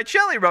Sally Ride.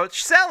 Shelley wrote,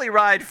 Sally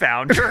Ride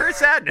found, to her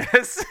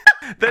sadness,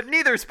 that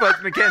neither Spuds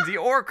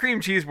McKenzie or cream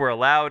cheese were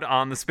allowed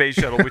on the space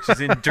shuttle, which is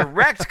in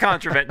direct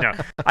contravention. No,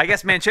 I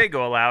guess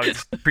manchego allowed,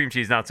 cream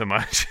cheese not so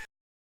much.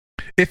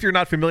 If you're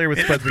not familiar with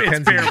Spuds It's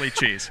McKenzie, barely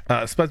cheese.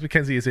 Spuds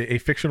McKenzie is a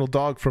fictional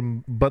dog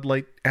from Bud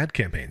Light ad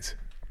campaigns.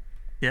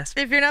 Yes.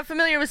 If you're not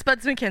familiar with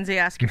Spuds McKenzie,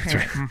 ask your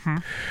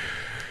parents.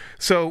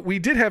 So we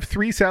did have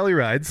 3 Sally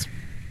Rides.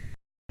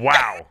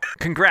 Wow.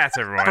 Congrats,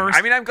 everyone. First-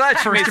 I mean, I'm glad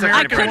she made first such an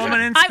American impression.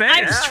 woman in I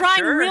space. was Yeah, trying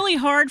sure. really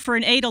hard for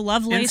an Ada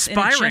Lovelace, and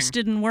it Inspiring. just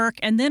didn't work.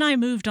 And then I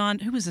moved on.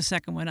 Who was the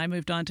second one I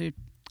moved on to?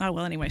 Oh,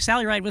 well, anyway,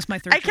 Sally Ride was my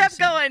third I kept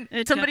choice. going.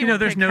 It Somebody You know, will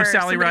there's pick no her.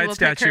 Sally Somebody Ride will pick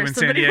statue her. in San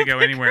Somebody will Diego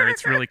pick anywhere. her.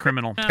 It's really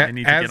criminal. I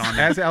need to As, get on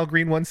that. as Al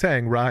Green once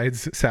sang,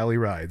 rides, Sally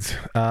rides.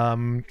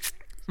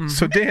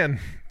 So Dan,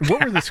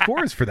 what were the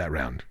scores for that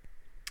round?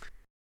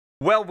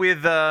 Well,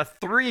 with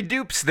 3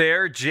 dupes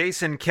there,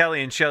 Jason,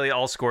 Kelly, and Shelley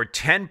all scored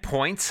 10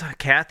 points.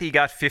 Kathy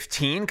got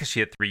 15 because she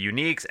had 3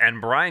 uniques,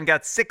 and Brian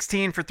got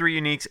 16 for 3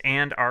 uniques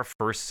and our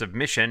first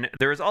submission.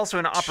 There is also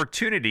an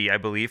opportunity, I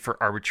believe, for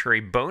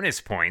arbitrary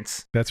bonus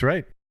points. That's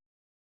right.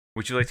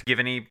 Would you like to give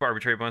any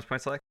arbitrary bonus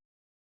points, Lex?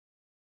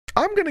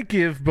 I'm going to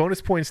give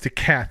bonus points to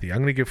Kathy. I'm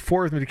going to give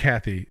 4 of them to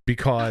Kathy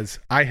because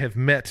I have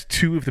met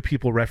 2 of the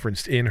people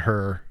referenced in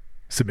her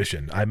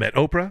submission. I met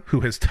Oprah,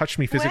 who has touched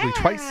me physically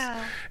twice,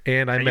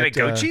 and I met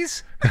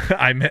Gochis?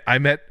 I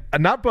met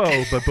not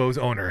Bo, but Bo's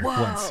owner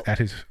once at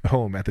his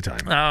home at the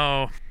time.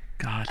 Oh,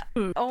 God.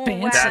 Oh,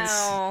 Fancy.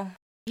 wow.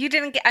 You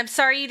didn't get. I'm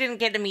sorry you didn't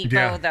get to meet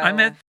Yeah. Bo, though. I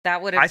met-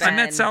 that would have been. I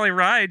met Sally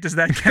Ride. Does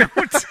that count?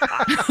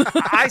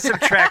 I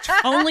subtract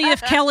Only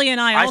if Kelly and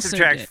I I also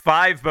subtract did.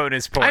 5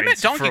 bonus I met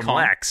points Donkey from Kong.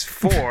 Lex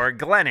for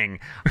Glenning.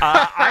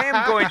 I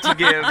am going to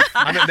give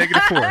I'm at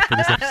 -4 for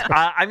this episode.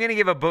 I'm going to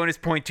give a bonus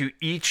point to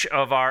each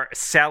of our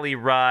Sally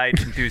Ride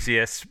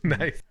enthusiasts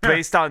Nice.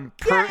 based on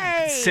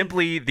Yay!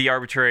 simply the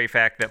arbitrary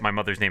fact that my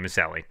mother's name is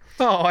Sally.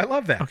 Oh, I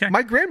love that. Okay.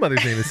 My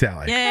grandmother's name is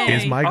Sally. Yay.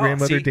 Is my Oh,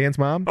 grandmother see. Dan's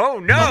mom? Oh,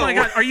 no! Oh my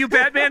God. Are you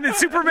Batman and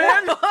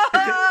Superman?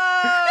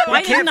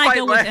 Why can't didn't I fight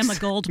go Lex. with Emma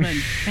Goldman?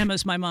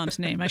 Emma's my mom's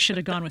name. I should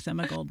have gone with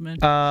Emma Goldman.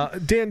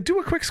 Dan, do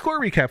a quick score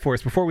recap for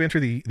us before we enter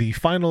the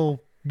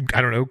final,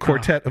 I don't know,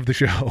 quartet of the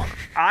show.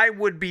 I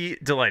would be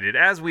delighted.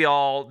 As we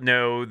all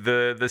know,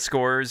 the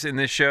scores in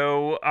this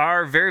show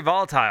are very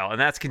volatile, and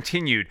that's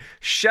continued.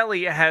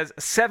 Shelley has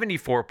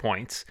 74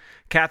 points.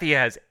 Kathy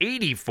has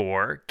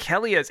 84.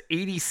 Kelly has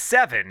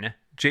 87.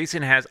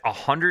 Jason has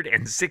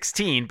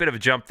 116, bit of a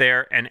jump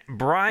there, and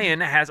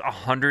Brian has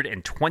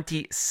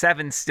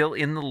 127, still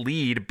in the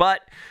lead,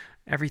 but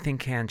everything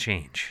can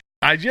change.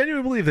 I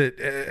genuinely believe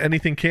that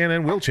anything can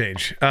and will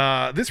change.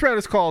 This round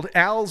is called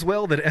Al's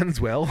Well That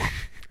Ends Well.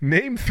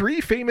 Name 3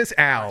 famous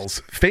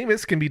Als.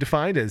 Famous can be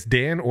defined as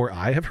Dan or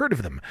I have heard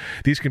of them.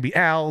 These can be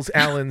Als,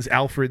 Allens,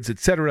 Alfreds,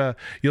 etc.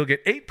 You'll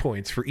get 8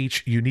 points for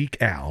each unique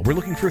Al. We're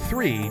looking for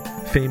 3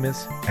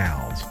 famous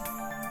Als.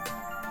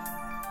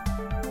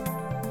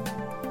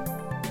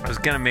 I was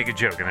gonna make a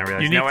joke, and I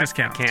realized Uniqueness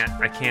no, I counts.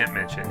 can't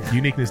mention.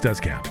 Uniqueness does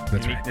count. That's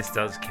right. Uniqueness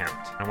does count.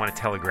 I want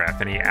to telegraph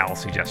any Al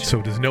suggestions.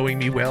 So does knowing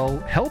me well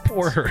help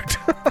or hurt?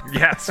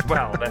 Yes,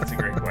 well, that's a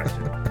great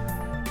question.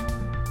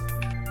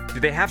 Do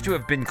they have to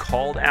have been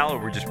called Al, or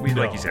we're just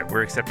No. like you said,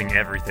 we're accepting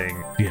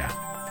everything? Yeah.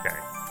 Okay.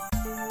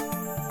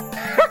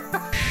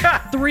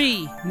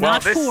 3, Well,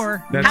 not this-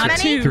 4, That's not it.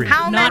 2, 3.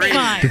 How not many?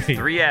 5.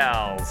 3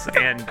 Al's,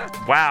 and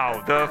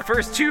wow, the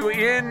first 2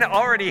 in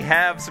already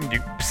have some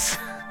dupes.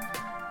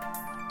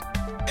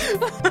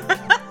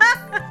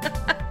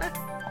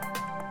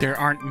 There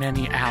aren't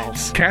many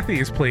owls. Kathy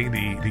is playing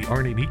the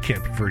Arnie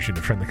Niekamp version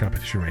of Friendly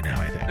Competition right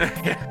now, I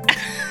think.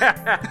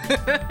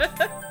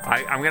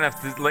 I'm gonna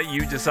have to let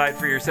you decide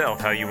for yourself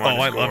how you want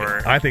to I score. love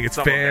it. I think it's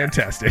some of that.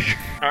 fantastic.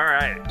 All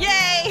right.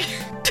 Yay!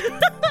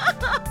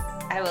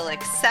 I will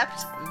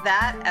accept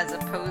that as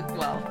opposed.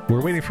 Well,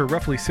 We're waiting for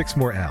roughly 6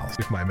 more Als,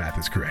 if my math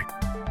is correct.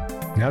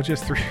 Now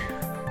just 3.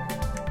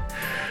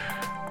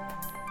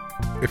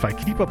 If I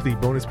keep up the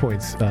bonus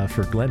points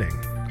for Glenning,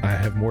 I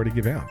have more to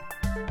give out.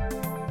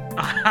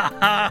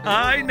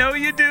 I know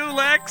you do,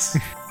 Lex.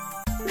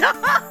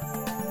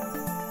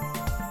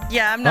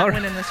 Yeah, I'm not All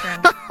right. winning this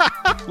round.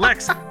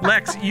 Lex,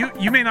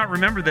 you may not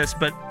remember this,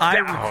 but I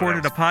Yeah,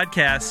 recorded a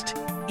podcast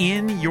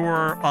in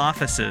your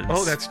offices.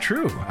 Oh, that's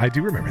true. I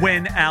do remember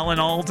when Alan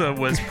Alda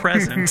was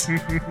present. how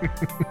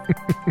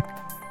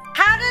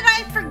did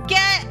I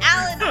forget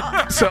Alan?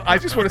 that. So I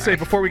just want to say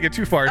before we get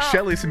too far,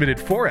 Shelley submitted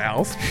 4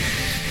 Als.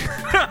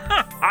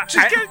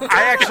 I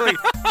actually,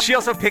 she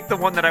also picked the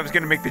one that I was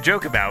going to make the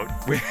joke about,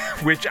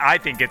 which I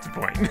think gets a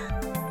point.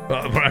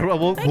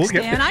 We'll Thanks,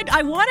 get Dan.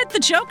 I wanted the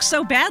joke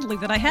so badly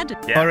that I had to.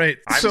 Yeah, All right,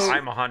 I'm, so-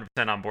 I'm 100%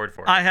 on board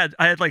for it. I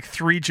had like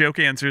 3 joke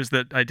answers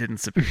that I didn't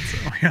submit. So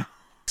yeah.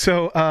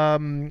 So,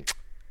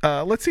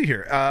 let's see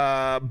here.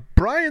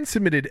 Brian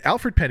submitted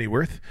Alfred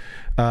Pennyworth,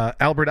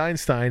 Albert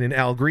Einstein, and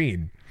Al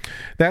Green.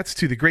 That's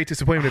to the great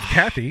disappointment of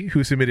Kathy,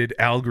 who submitted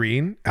Al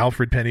Green,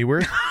 Alfred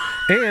Pennyworth,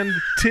 and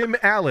Tim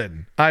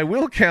Allen. I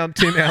will count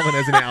Tim Allen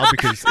as an Al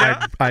because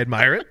I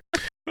admire it.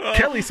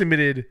 Kelly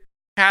submitted...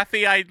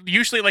 Kathy, I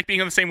usually like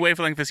being on the same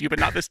wavelength as you, but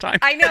not this time.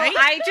 I know.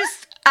 I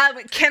just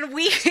can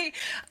we?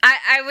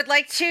 I would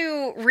like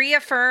to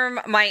reaffirm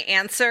my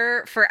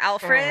answer for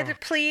Alfred,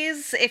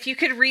 please. If you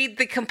could read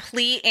the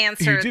complete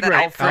answer You did that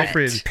right, I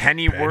Alfred.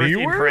 Pennyworth in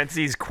Pennyworth?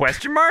 parentheses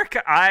question mark?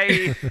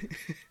 I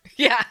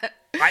Yeah,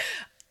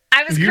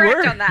 I was You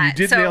correct were. on that. You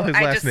did so nail his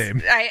I last just,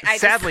 name. I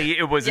sadly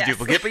it was yes. a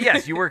duplicate, but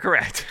yes, you were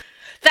correct.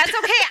 That's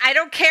okay. I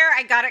don't care.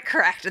 I got it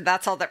correct, and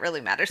that's all that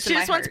really matters. She to my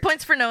just wants heart.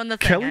 points for knowing the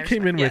thing. Kelly I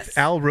came in Yes. with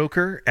Al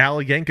Roker,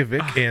 Al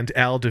Yankovic, and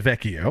Al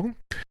DeVecchio.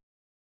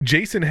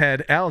 Jason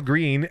had Al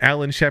Green,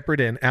 Alan Shepard,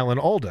 and Alan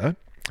Alda.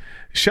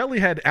 Shelley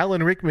had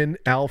Alan Rickman,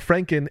 Al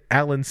Franken,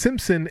 Alan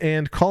Simpson,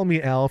 and Call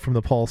Me Al from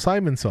the Paul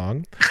Simon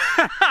song.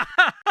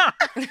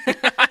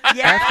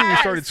 After we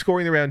started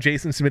scoring the round,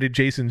 Jason submitted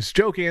Jason's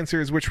joke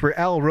answers, which were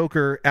Al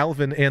Roker,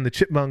 Alvin and the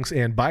Chipmunks,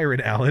 and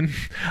Byron Allen.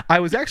 I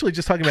was actually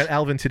just talking about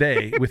Alvin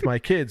today with my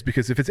kids,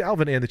 because if it's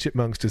Alvin and the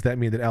Chipmunks, does that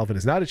mean that Alvin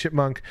is not a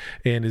chipmunk?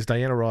 And is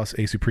Diana Ross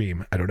a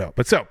Supreme? I don't know.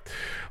 But so,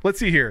 let's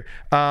see here.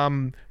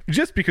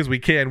 Just because we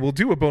can, we'll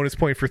do a bonus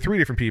point for 3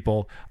 different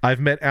people. I've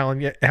met Al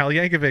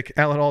Yankovic,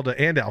 Alan Alda,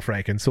 and Al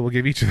Franken, so we'll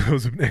give each of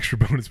those an extra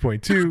bonus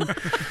point too.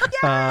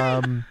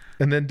 And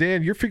then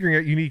Dan, you're figuring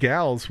out unique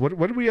Al's. What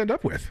did we end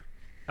up with?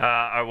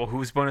 Well,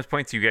 whose bonus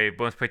points? You gave a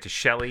bonus point to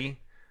Shelley,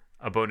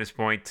 a bonus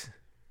point.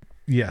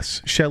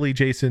 Yes, Shelley,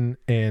 Jason,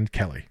 and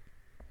Kelly.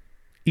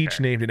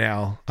 Each named an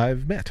Al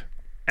I've met.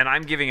 And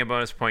I'm giving a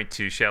bonus point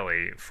to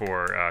Shelley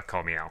for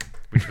Call Me Al,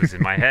 which was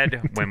in my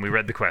head when we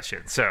read the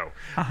question. So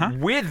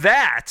with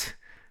that,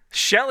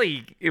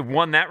 Shelley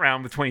won that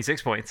round with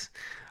 26 points.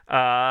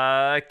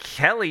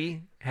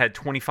 Kelly had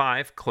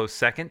 25, close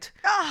second.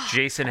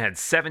 Jason had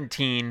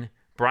 17.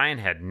 Brian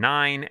had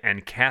 9,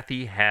 and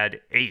Kathy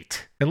had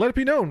 8. And let it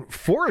be known,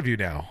 4 of you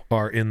now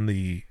are in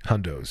the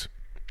hundos,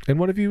 and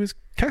one of you is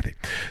Kathy.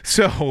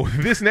 So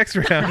this next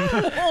round,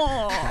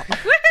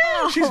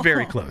 she's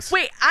very close.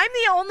 Wait, I'm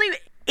the only...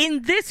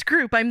 In this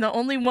group, I'm the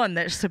only one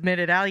that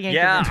submitted Al Yankovic.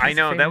 Yeah, I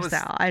know. That was.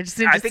 I just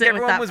need to think sit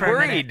with everyone that was for a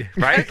worried, minute.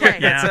 right? Okay.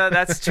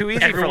 That's too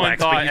easy for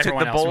Lex. But you took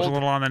the was a bold.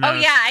 little on the Oh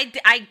nose. yeah,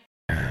 I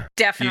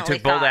definitely. You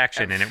took bold thought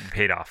action, of- and it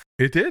paid off.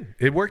 It did.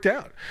 It worked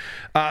out.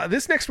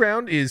 This next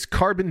round is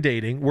carbon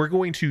dating. We're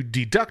going to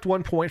deduct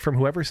 1 point from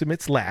whoever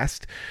submits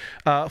last.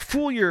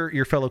 Fool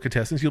your fellow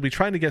contestants. You'll be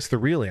trying to guess the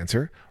real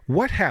answer.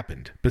 What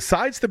happened,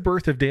 besides the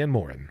birth of Dan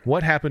Morin,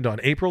 what happened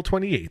on April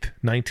 28th,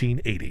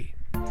 1980?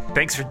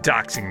 Thanks for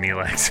doxing me,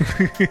 Lex.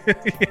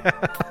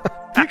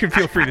 You can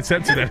feel free to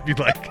censor that if you'd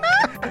like.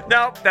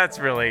 Nope,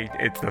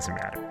 it doesn't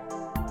matter.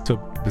 So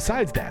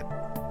besides that,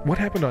 what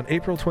happened on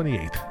April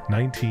 28th,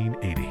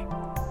 1980?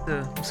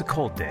 It was a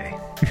cold day.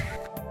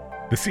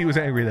 The sea was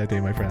angry that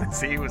day, my friend.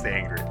 See, was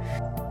angry.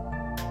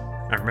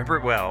 I remember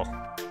it well.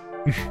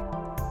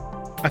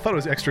 I thought it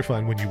was extra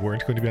fun when you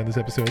weren't going to be on this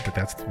episode, but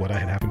that's what I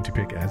had happened to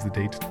pick as the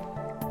date.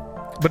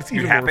 But it's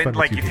even more fun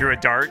Like with you threw a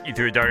dart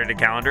at a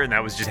calendar, and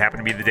that was just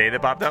happened to be the day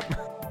that popped up.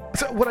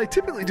 So what I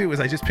typically do is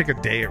I just pick a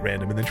day at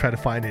random and then try to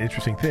find an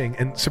interesting thing.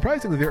 And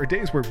surprisingly, there are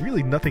days where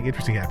really nothing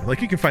interesting happened.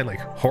 Like you can find like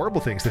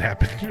horrible things that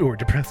happen or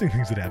depressing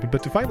things that happen,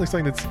 but to find like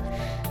something that's,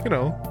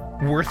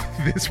 worth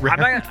this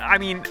round. I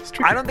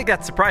don't think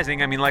that's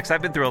surprising. I mean, Lex,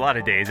 I've been through a lot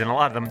of days, and a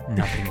lot of them,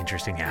 nothing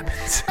interesting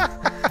happens.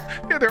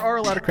 Yeah, there are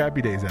a lot of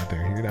crappy days out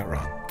there. You're not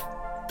wrong.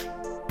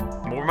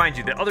 We'll remind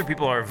you that other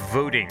people are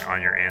voting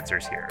on your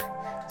answers here.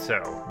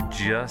 So,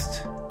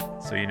 just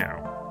so you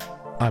know.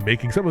 I'm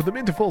making some of them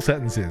into full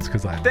sentences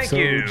because I'm Thank so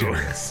you.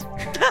 generous.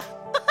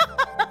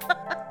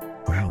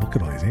 Wow, look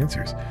at all these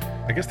answers.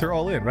 I guess they're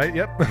all in, right?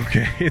 Yep.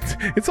 Okay.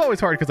 It's always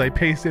hard because I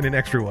paste in an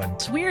extra one.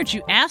 It's weird.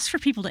 You ask for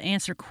people to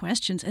answer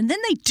questions, and then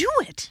they do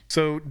it.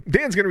 So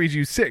Dan's going to read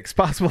you 6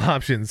 possible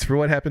options for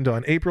what happened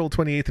on April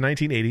 28th,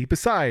 1980,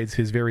 besides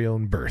his very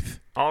own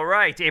birth. All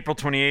right, April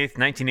 28th,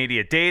 1980,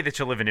 a day that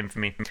shall live in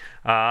infamy.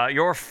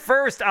 Your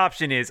first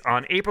option is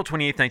on April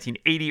 28th,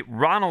 1980,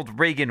 Ronald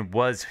Reagan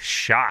was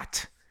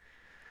shot.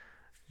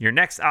 Your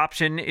next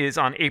option is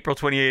on April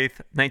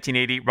 28th,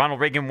 1980, Ronald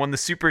Reagan won the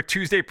Super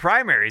Tuesday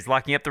primaries,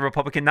 locking up the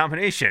Republican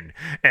nomination,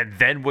 and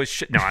then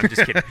was No, I'm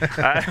just kidding.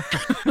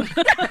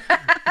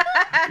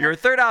 Your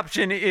third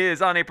option is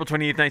on April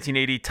 28th,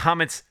 1980,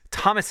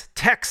 Thomas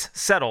Tex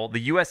Settle, the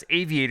U.S.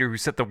 aviator who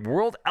set the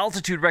world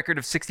altitude record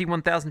of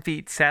 61,000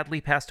 feet, sadly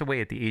passed away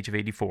at the age of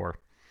 84.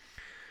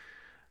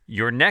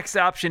 Your next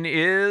option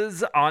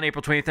is on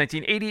April 20th,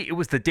 1980. It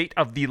was the date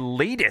of the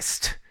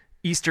latest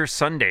Easter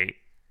Sunday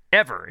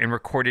ever in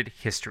recorded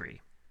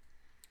history.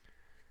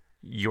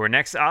 Your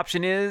next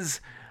option is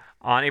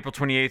on April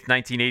 28th,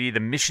 1980. The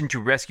mission to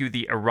rescue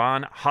the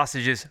Iran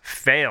hostages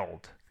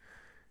failed.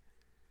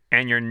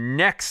 And your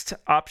next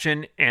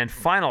option and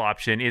final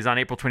option is on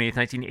April 28th,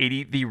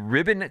 1980. The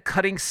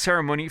ribbon-cutting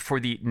ceremony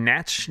for the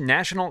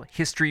National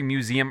History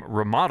Museum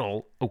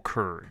remodel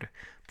occurred.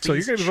 So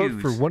you're going to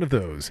vote for one of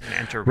those.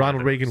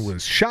 Ronald Reagan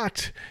was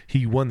shot.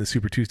 He won the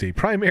Super Tuesday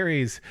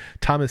primaries.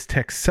 Thomas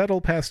Tex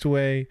Settle passed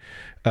away.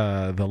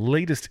 The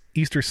latest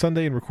Easter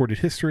Sunday in recorded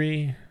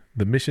history.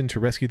 The mission to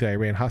rescue the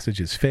Iran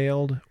hostages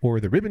failed, or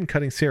the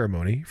ribbon-cutting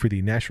ceremony for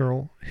the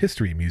National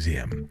History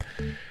Museum.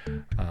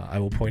 I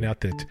will point out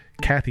that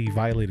Kathy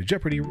violated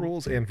Jeopardy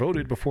rules and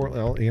voted before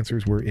all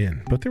answers were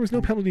in, but there was no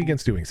penalty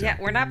against doing so. Yeah,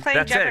 we're not playing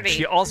That Jeopardy. said,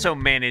 she also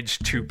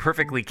managed to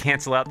perfectly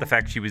cancel out the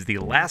fact she was the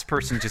last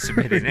person to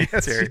submit an Yes,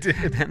 answer she did.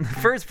 and the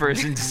first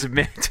person to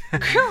submit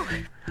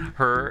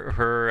her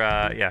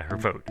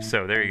vote.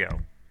 So there you go.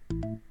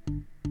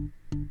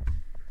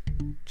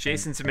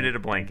 Jason submitted a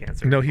blank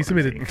answer. No, he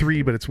submitted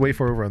 3, but it's way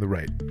far over on the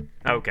right.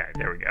 Okay,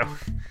 there we go.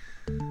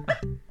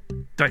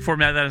 Do I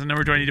format that as a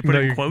number? Do I need to put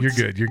it in quotes?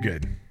 You're good. You're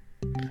good.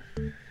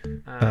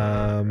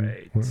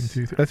 Right. 1,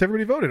 2, 3. That's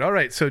everybody voted. All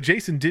right. So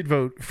Jason did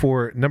vote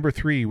for number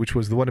 3, which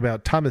was the one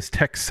about Thomas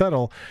Tex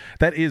Settle.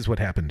 That is what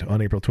happened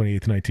on April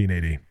 28th,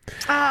 1980.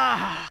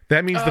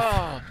 That means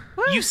the.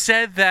 You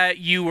said that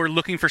you were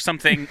looking for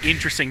something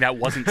interesting that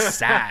wasn't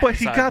sad. But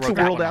he so I got the wrote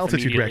that world one off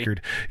altitude immediately.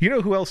 record. You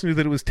know who else knew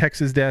that it was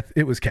Tex's death?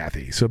 It was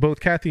Kathy. So both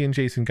Kathy and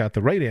Jason got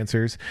the right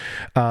answers.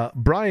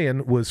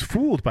 Brian was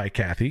fooled by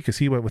Kathy because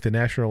he went with the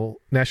National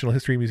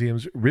History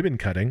Museum's ribbon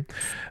cutting.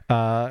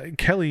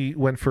 Kelly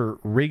went for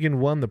Reagan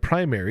won the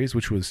primaries,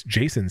 which was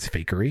Jason's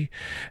fakery.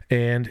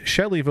 And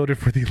Shelley voted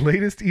for the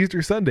latest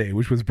Easter Sunday,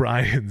 which was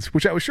Brian's,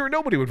 which I was sure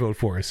nobody would vote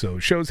for. So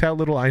shows how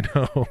little I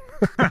know.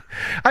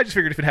 I just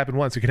figured if it happened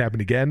once, it could happen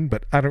again,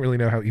 but I don't really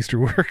know how Easter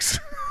works.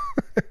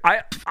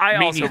 I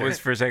Me also neither. was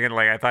for a second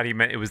like I thought he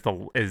meant it was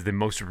the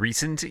most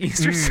recent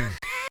Easter.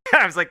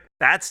 I was like,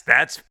 that's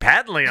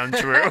patently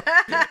untrue.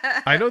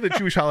 I know that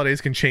Jewish holidays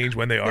can change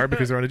when they are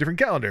because they're on a different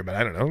calendar, but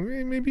I don't know.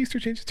 Maybe Easter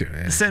changes too.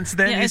 Since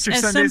then, Yeah, as Easter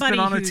Sunday's been somebody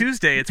on a who-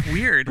 Tuesday. It's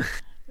weird.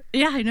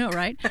 Yeah, I know,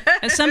 right?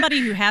 As somebody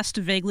who has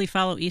to vaguely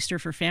follow Easter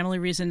for family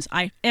reasons,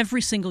 I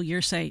every single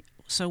year say,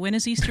 "So when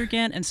is Easter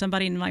again?" And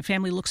somebody in my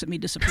family looks at me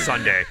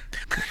disapprovingly. Sunday.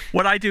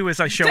 What I do is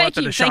I show Thank up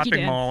at you, a thank you, shopping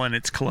Dan. mall and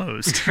it's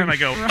closed, and I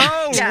go,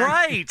 "Oh, Yeah.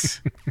 right."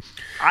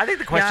 I think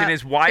the question Yeah,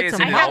 is why it's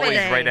isn't a it always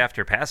holiday. right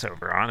after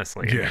Passover?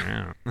 Honestly,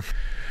 Yeah.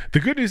 The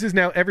good news is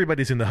now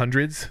everybody's in the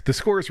hundreds. The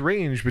scores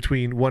range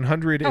between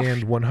 100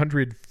 and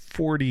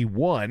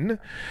 141.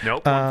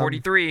 Nope,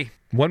 143.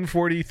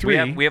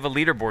 143. We have a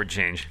leaderboard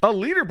change. A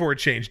leaderboard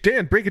change.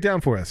 Dan, break it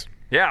down for us.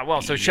 Yeah,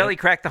 well, so Shelley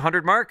cracked the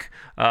 100 mark.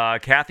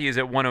 Kathy is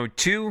at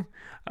 102.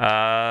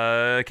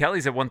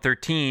 Kelly's at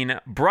 113.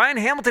 Brian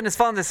Hamilton has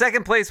fallen to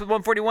second place with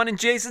 141, and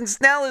Jason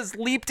Snell has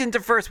leaped into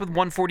first with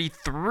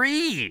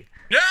 143.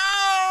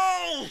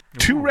 No!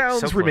 2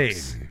 rounds so remain.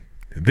 close.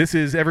 This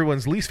is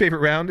everyone's least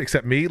favorite round,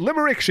 except me,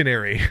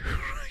 Limerictionary.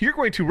 You're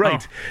going to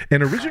write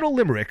an original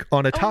limerick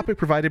on a topic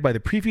provided by the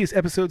previous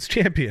episode's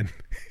champion.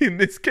 In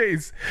this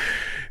case,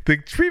 the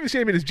previous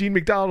champion is Gene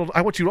McDonald.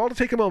 I want you all to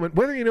take a moment,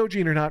 whether you know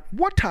Gene or not.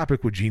 What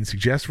topic would Gene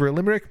suggest for a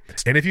limerick?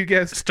 And if you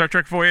guessed Star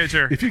Trek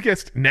Voyager. If you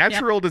guessed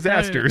natural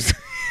disasters,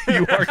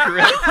 you are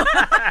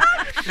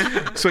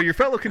correct. So your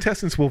fellow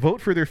contestants will vote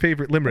for their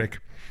favorite limerick.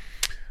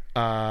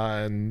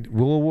 And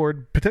we'll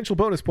award potential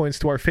bonus points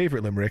to our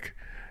favorite limerick.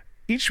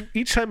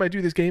 Each time I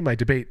do this game, I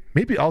debate,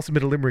 maybe I'll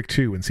submit a limerick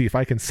too and see if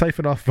I can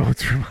siphon off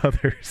votes from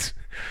others.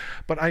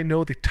 But I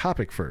know the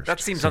topic first. That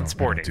seems so I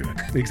unsporting. don't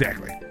do it.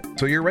 Exactly.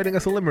 So you're writing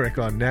us a limerick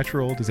on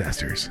natural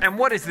disasters. And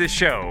what is this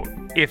show,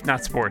 if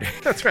not sporting?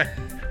 That's right.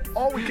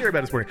 All we care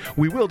about is sporting.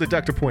 We will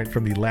deduct a point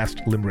from the last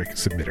limerick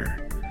submitter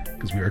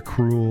because we are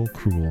cruel,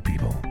 cruel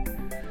people.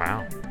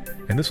 Wow.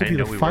 And this will I be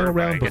the didn't know we final were,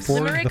 but I round guess-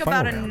 before Limerick the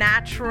final about a round.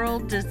 natural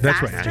disaster.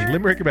 That's right. A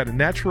limerick about a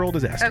natural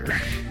disaster. Okay.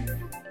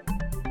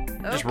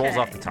 Just rolls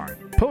off the tongue.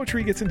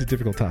 Poetry gets into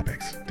difficult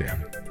topics,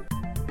 Dan.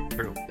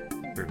 True.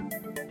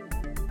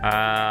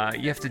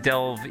 You have to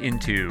delve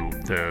into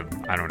the,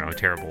 I don't know,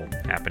 terrible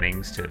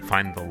happenings to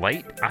find the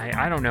light.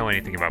 I don't know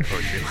anything about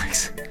poetry,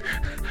 Lex.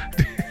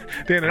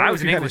 Dan, I don't I know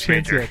was if you an had a English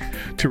chance major.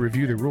 yet to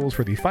review the rules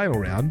for the final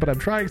round, but I'm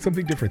trying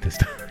something different this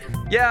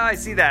time. Yeah, I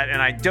see that,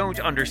 and I don't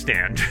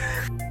understand.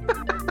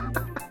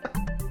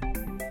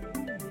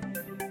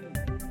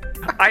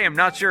 I am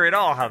not sure at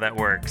all how that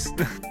works.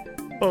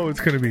 Oh, it's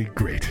going to be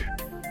great.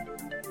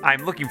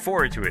 I'm looking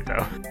forward to it,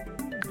 though.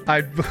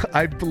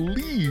 I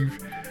believe,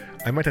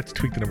 I might have to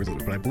tweak the numbers a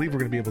little, but I believe we're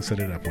going to be able to set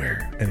it up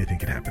where anything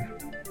can happen.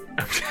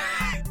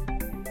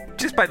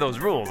 Just by those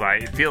rules,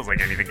 it feels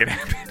like anything can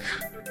happen.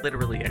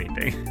 Literally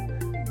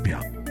anything.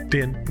 Yeah.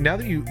 Dan, now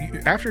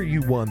that after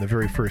you won the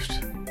very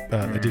first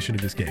edition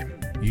of this game,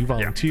 you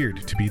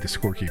volunteered to be the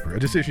scorekeeper, a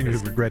decision you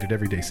have regretted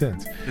every day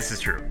since. This is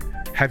true.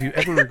 Have you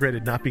ever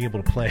regretted not being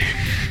able to play?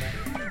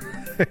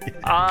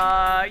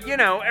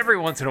 Every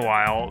once in a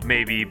while,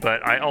 maybe,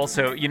 but I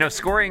also,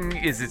 scoring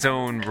is its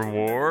own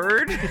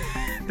reward.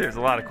 There's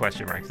a lot of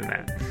question marks in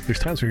that. There's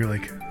times where you're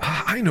like,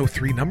 I know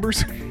 3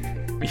 numbers.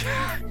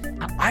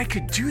 I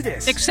could do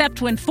this.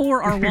 Except when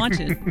 4 are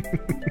wanted.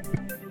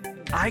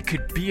 I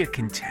could be a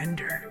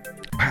contender.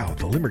 Wow,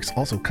 the limericks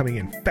also coming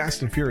in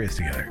fast and furious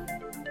together.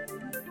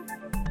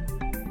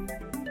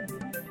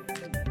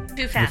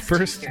 Too fast.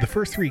 The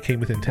first 3 came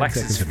within 10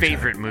 Lex's seconds of each other.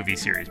 favorite movie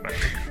series, by the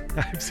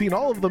way. I've seen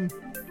all of them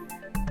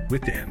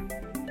with Dan.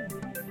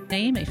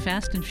 Name a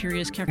Fast and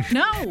Furious character.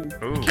 No,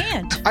 Ooh. you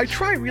can't. I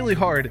try really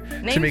hard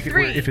to Name make it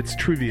where 3. if it's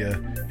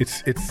trivia,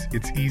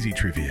 it's easy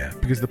trivia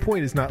because the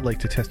point is not like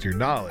to test your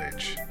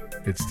knowledge.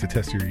 It's to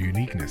test your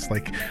uniqueness.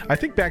 Like, I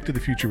think Back to the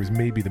Future was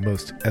maybe the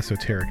most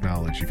esoteric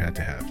knowledge you've had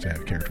to have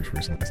characters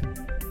first and last.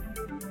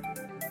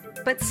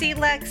 But see,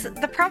 Lex,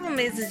 the problem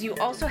is you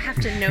also have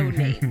to know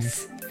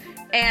names.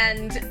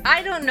 And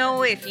I don't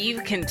know if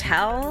you can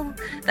tell.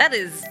 That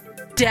is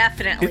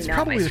definitely It's not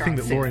probably my the thing strong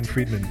that suit. Lauren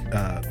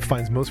Friedman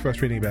finds most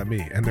frustrating about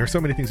me. And there are so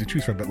many things to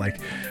choose from, but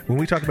like when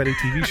we talk about a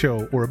TV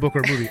show or a book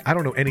or a movie, I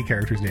don't know any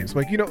characters' names.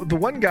 Like, the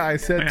one guy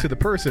said to the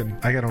person,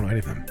 I don't know any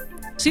of them.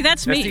 See,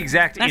 that's me. That's the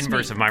exact That's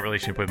inverse me. of my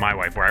relationship with my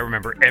wife, where I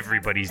remember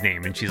everybody's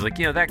name, and she's like,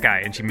 that guy,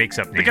 and she makes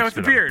up names The guy with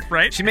for the them. beard,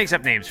 right? She makes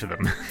up names for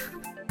them.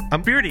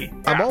 Beardy.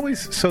 I'm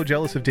always so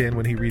jealous of Dan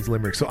when he reads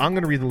limericks, so I'm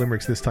going to read the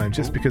limericks this time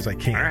just because I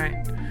can. All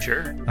right,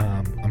 sure.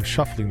 I'm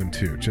shuffling them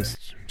too,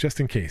 just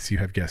in case you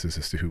have guesses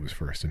as to who was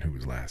first and who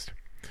was last.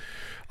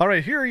 All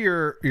right, here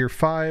are your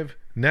 5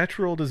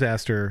 natural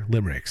disaster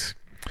limericks.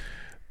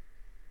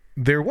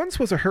 There once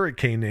was a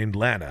hurricane named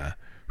Lana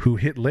who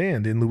hit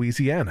land in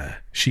Louisiana.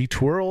 She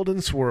twirled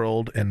and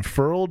swirled and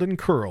furled and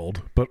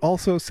curled, but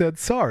also said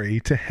sorry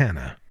to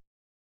Hannah.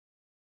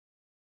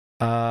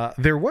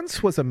 There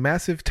once was a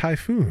massive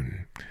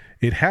typhoon.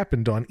 It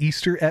happened on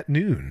Easter at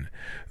noon.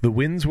 The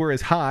winds were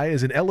as high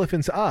as an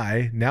elephant's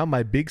eye. Now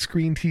my big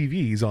screen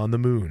TV's on the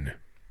moon.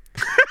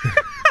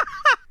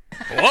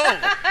 Whoa!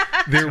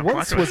 There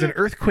once was an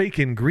earthquake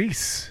in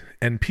Greece,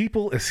 and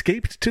people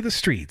escaped to the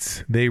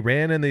streets. They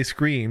ran and they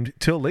screamed,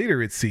 till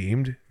later it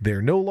seemed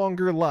they're no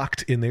longer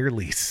locked in their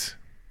lease.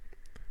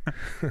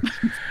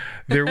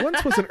 There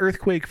once was an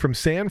earthquake from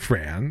San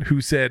Fran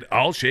who said,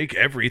 I'll shake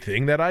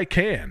everything that I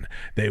can.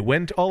 They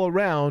went all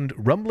around,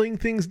 rumbling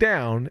things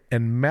down,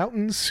 and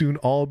mountains soon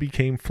all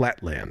became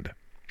flatland.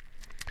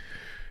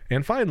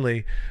 And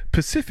finally,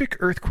 Pacific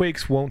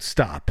earthquakes won't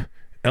stop.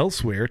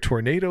 Elsewhere,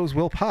 tornadoes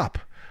will pop.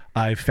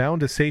 I've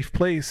found a safe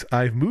place.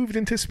 I've moved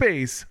into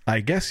space. I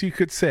guess you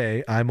could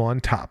say I'm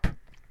on top.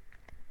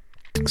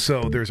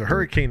 So there's a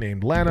hurricane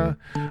named Lana,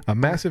 a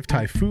massive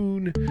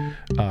typhoon,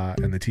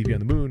 and the TV on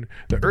the moon,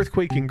 the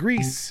earthquake in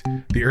Greece,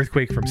 the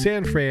earthquake from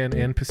San Fran,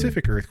 and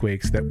Pacific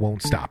earthquakes that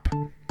won't stop.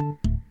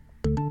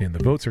 And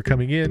the votes are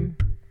coming in.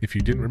 If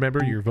you didn't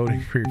remember, you're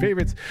voting for your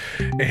favorites.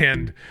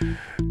 And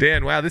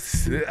Dan, wow,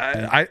 this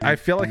I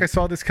feel like I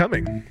saw this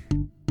coming.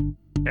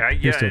 Yeah,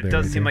 it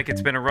does seem like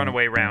it's been a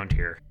runaway round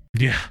here.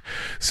 Yeah.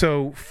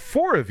 So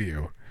 4 of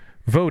you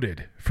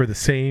voted for the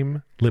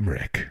same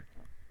limerick.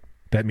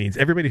 That means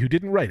everybody who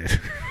didn't write it,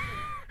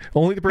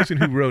 only the person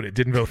who wrote it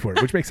didn't vote for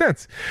it, which makes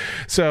sense.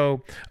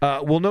 So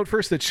we'll note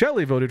first that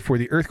Shelley voted for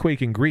the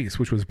earthquake in Greece,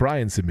 which was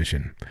Brian's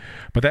submission.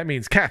 But that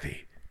means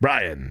Kathy,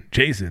 Brian,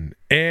 Jason,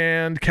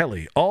 and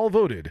Kelly all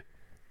voted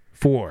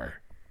for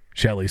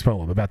Shelley's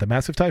poem about the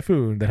massive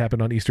typhoon that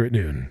happened on Easter at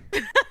noon.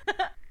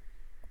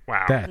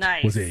 Wow.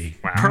 That was a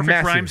perfect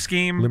massive rhyme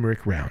scheme,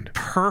 limerick round.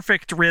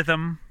 Perfect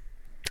rhythm.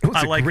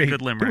 I like a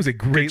good limerick. It was a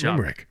great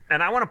limerick.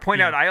 And I want to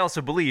point out, I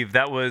also believe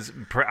that was,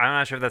 I'm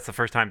not sure if that's the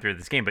first time through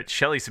this game, but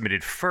Shelley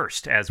submitted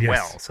first as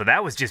well. So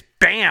that was just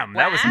bam.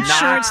 That was I'm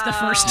sure it's the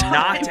first time.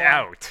 knocked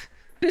out.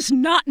 It's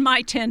not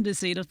my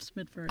tendency to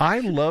submit first.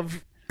 I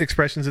love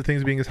expressions of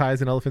things being as high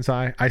as an elephant's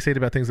eye. I say it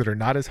about things that are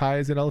not as high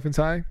as an elephant's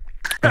eye.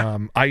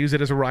 I use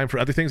it as a rhyme for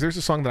other things. There's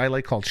a song that I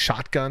like called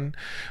Shotgun,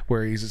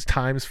 where he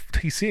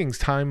sings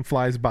time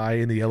flies by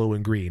in the yellow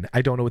and green.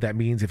 I don't know what that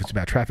means, if it's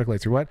about traffic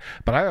lights or what,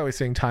 but I always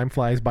sing time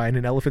flies by in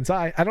an elephant's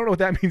eye. I don't know what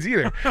that means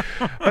either.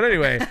 But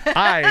anyway,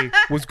 I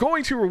was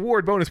going to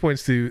reward bonus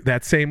points to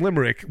that same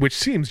limerick, which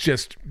seems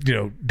just,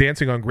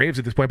 dancing on graves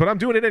at this point, but I'm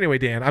doing it anyway,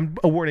 Dan. I'm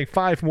awarding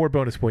 5 more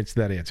bonus points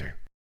to that answer.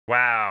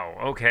 Wow.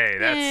 Okay.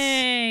 That's...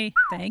 Yay.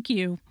 Thank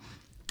you.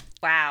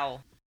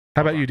 Wow.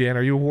 How about you, Dan?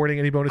 Are you awarding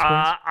any bonus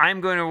points? I'm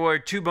going to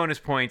award 2 bonus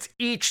points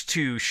each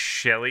to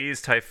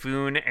Shelley's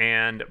Typhoon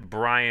and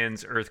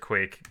Brian's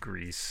Earthquake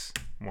Greece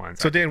one.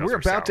 So Dan, we're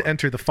about to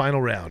enter the final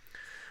round.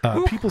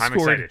 People I'm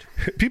scored.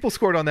 excited. People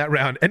scored on that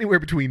round anywhere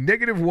between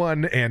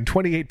 -1 and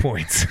 28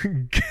 points.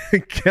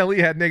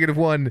 Kelly had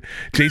 -1,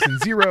 Jason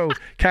 0,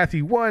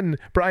 Kathy 1,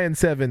 Brian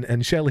 7,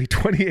 and Shelley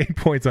 28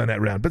 points on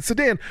that round. But so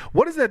Dan,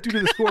 what does that do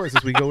to the scores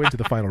as we go into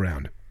the final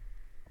round?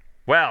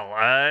 Well,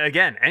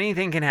 again,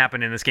 anything can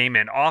happen in this game,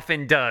 and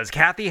often does.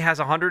 Kathy has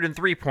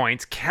 103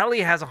 points.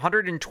 Kelly has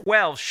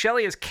 112.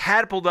 Shelley has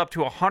catapulted up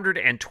to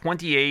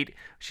 128.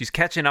 She's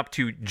catching up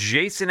to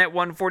Jason at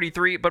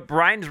 143, but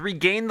Brian's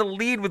regained the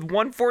lead with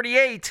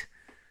 148.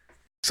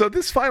 So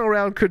this final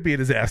round could be a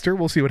disaster.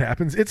 We'll see what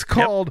happens. It's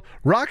called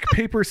Rock,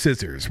 Paper,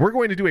 Scissors. We're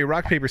going to do a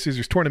Rock, Paper,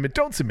 Scissors tournament.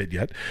 Don't submit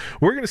yet.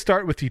 We're going to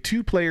start with the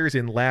 2 players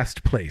in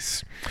last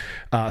place.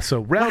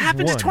 So round What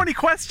happened 1. to 20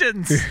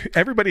 questions?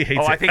 Everybody hates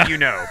it. I think you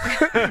know.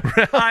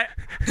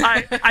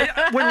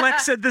 When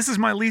Lex said this is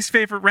my least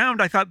favorite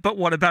round, I thought, but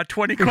what about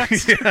 20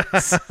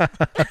 questions?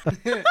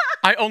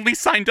 I only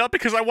signed up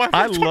because I wanted.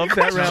 I love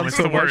that round It's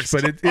so the much, worst.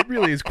 but it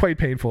really is quite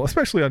painful,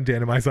 especially on Dan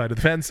and my side of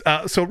the fence.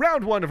 So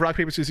round 1 of Rock,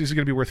 Paper, Scissors is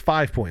going to be worth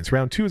 5 points.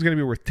 Round 2 is going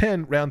to be worth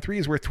 10. Round 3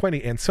 is worth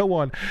 20, and so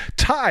on.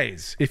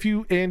 Ties. If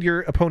you and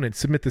your opponent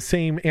submit the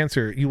same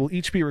answer, you will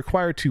each be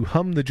required to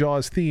hum the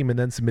Jaws theme and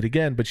then submit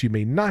again, but you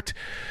may not.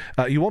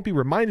 You won't be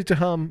reminded to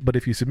hum, but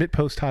if you submit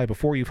post-tie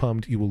before you've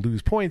hummed, you will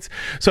lose points.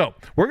 So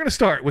we're going to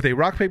start with a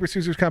Rock, Paper,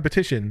 Scissors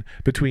competition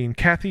between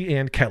Kathy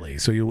and Kelly.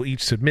 So you will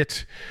each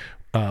submit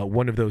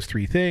one of those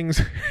 3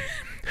 things.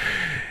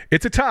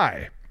 It's a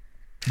tie.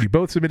 You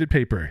both submitted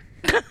paper.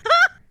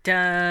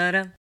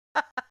 Da-dum.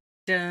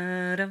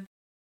 Da-dum.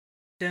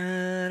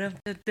 Da-dum.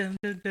 Da-dum.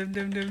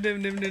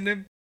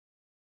 Da-dum.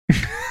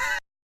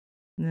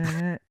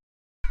 Na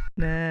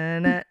na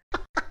na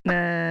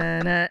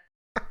na na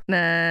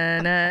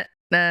na na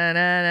na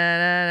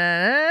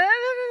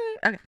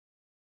na. Okay,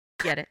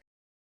 get it.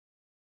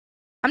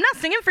 I'm not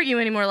singing for you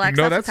anymore, Lex.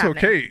 No, that's that's what's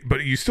happening. okay,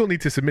 but you still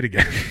need to submit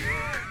again.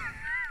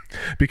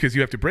 because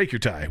you have to break your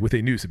tie with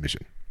a new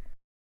submission.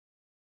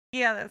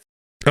 Yeah, that's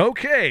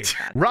Okay.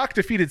 Rock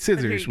defeated here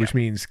Scissors, you which go.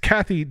 means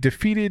Kathy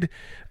defeated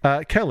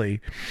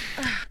Kelly.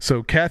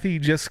 So Kathy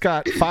just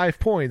got 5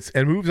 points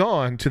and moves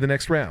on to the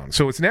next round.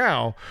 So it's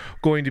now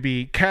going to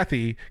be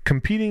Kathy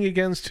competing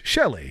against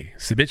Shelley.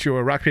 Submit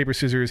your rock, paper,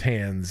 scissors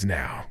hands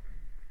now.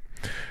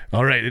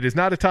 All right, it is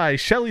not a tie.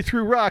 Shelley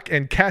threw rock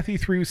and Kathy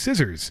threw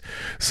scissors.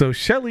 So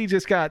Shelley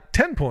just got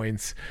 10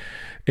 points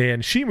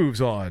and she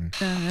moves on.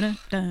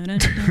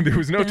 There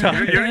was no tie.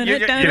 You don't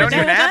even have to do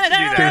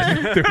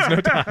that. There was no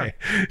tie.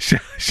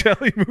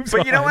 Shelley moves on.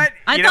 But you know what?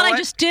 I You thought know I what?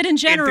 just did in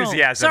general.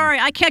 Enthusiasm. Sorry,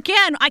 I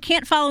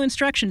can't follow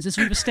instructions as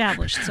we've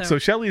established. So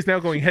Shelley is now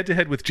going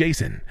head-to-head with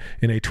Jason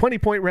in a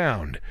 20-point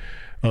round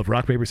of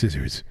rock, paper,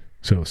 scissors.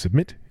 So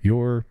submit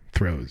your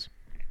throws.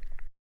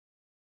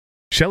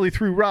 Shelley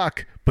threw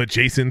rock, but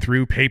Jason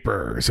threw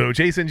paper. So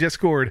Jason just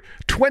scored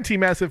 20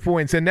 massive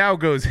points and now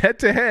goes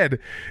head-to-head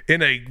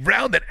in a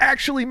round that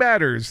actually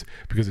matters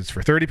because it's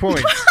for 30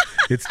 points.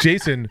 It's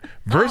Jason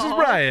versus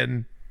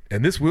Brian,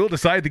 and this will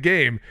decide the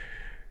game.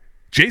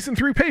 Jason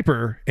threw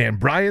paper, and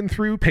Brian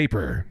threw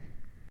paper.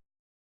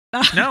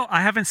 No,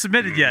 I haven't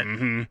submitted yet.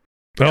 Mm-hmm.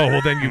 Oh,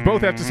 well, then you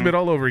both have to submit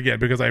all over again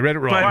because I read it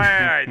wrong. But- All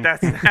right,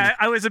 that's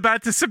I was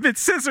about to submit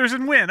scissors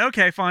and win.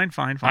 Okay, fine.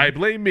 I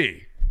blame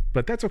me,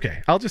 but that's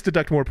okay. I'll just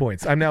deduct more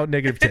points. I'm now at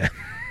negative 10.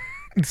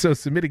 So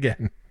submit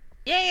again.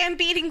 yay! I'm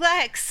beating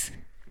Lex.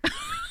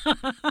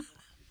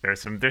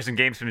 there's some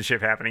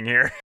gamesmanship happening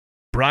here,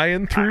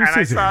 Brian threw and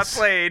scissors, I saw it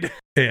played.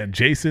 and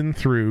Jason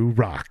threw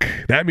rock.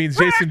 That means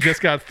Jason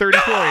just got 30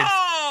 points.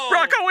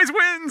 Rock always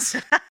wins.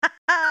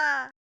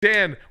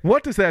 Dan,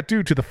 what does that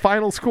do to the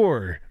final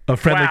score of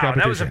friendly Wow,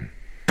 that was competition?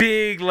 a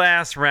big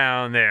last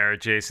round there,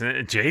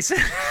 Jason. Jason?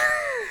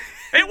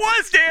 It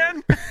was,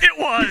 Dan. It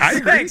was.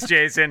 Thanks,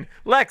 Jason.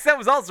 Lex, that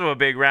was also a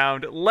big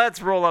round.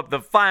 Let's roll up the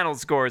final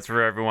scores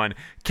for everyone.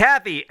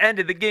 Kathy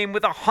ended the game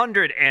with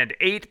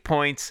 108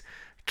 points.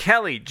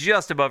 Kelly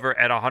just above her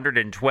at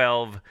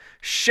 112.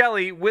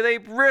 Shelley with a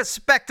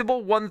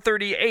respectable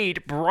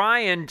 138.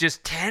 Brian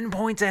just 10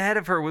 points ahead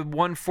of her with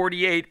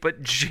 148.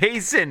 But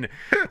Jason,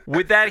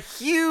 with that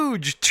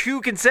huge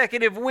 2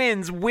 consecutive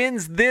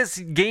wins this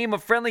game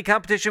of friendly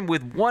competition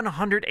with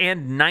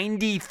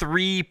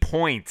 193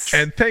 points.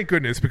 And thank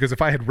goodness, because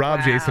if I had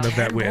robbed Jason of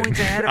that 10 win, points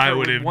ahead of I her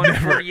would with have never,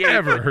 148.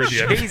 ever heard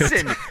the end of it.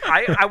 Jason,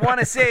 I want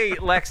to say,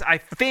 Lex, I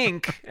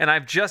think, and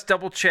I've just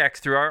double-checked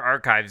through our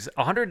archives,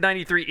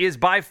 193 is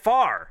by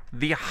far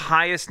the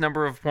highest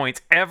number of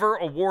points ever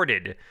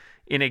awarded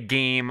in a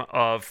game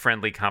of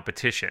friendly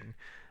competition.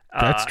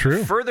 That's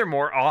true.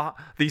 Furthermore,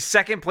 the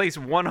second place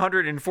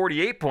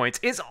 148 points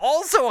is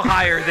also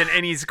higher than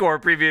any score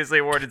previously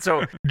awarded.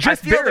 So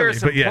Just I feel barely, there's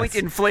some but yes. point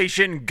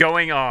inflation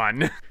going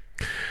on.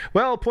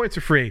 Well, points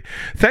are free.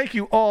 Thank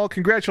you all.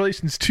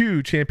 Congratulations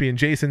to champion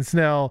Jason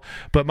Snell.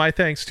 But my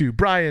thanks to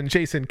Brian,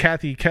 Jason,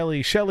 Kathy,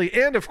 Kelly, Shelley,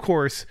 and of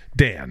course,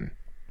 Dan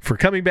for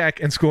coming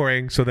back and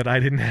scoring so that I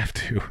didn't have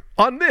to.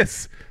 On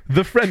this,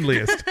 the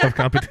friendliest of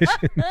competitions.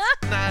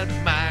 I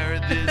admire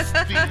this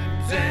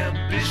theme's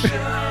ambition.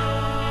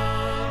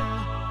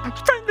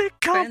 Friendly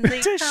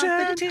competition.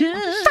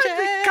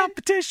 Friendly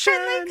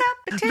competition.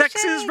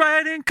 Lex is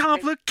writing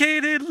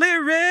complicated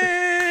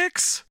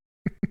lyrics.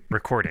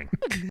 Recording.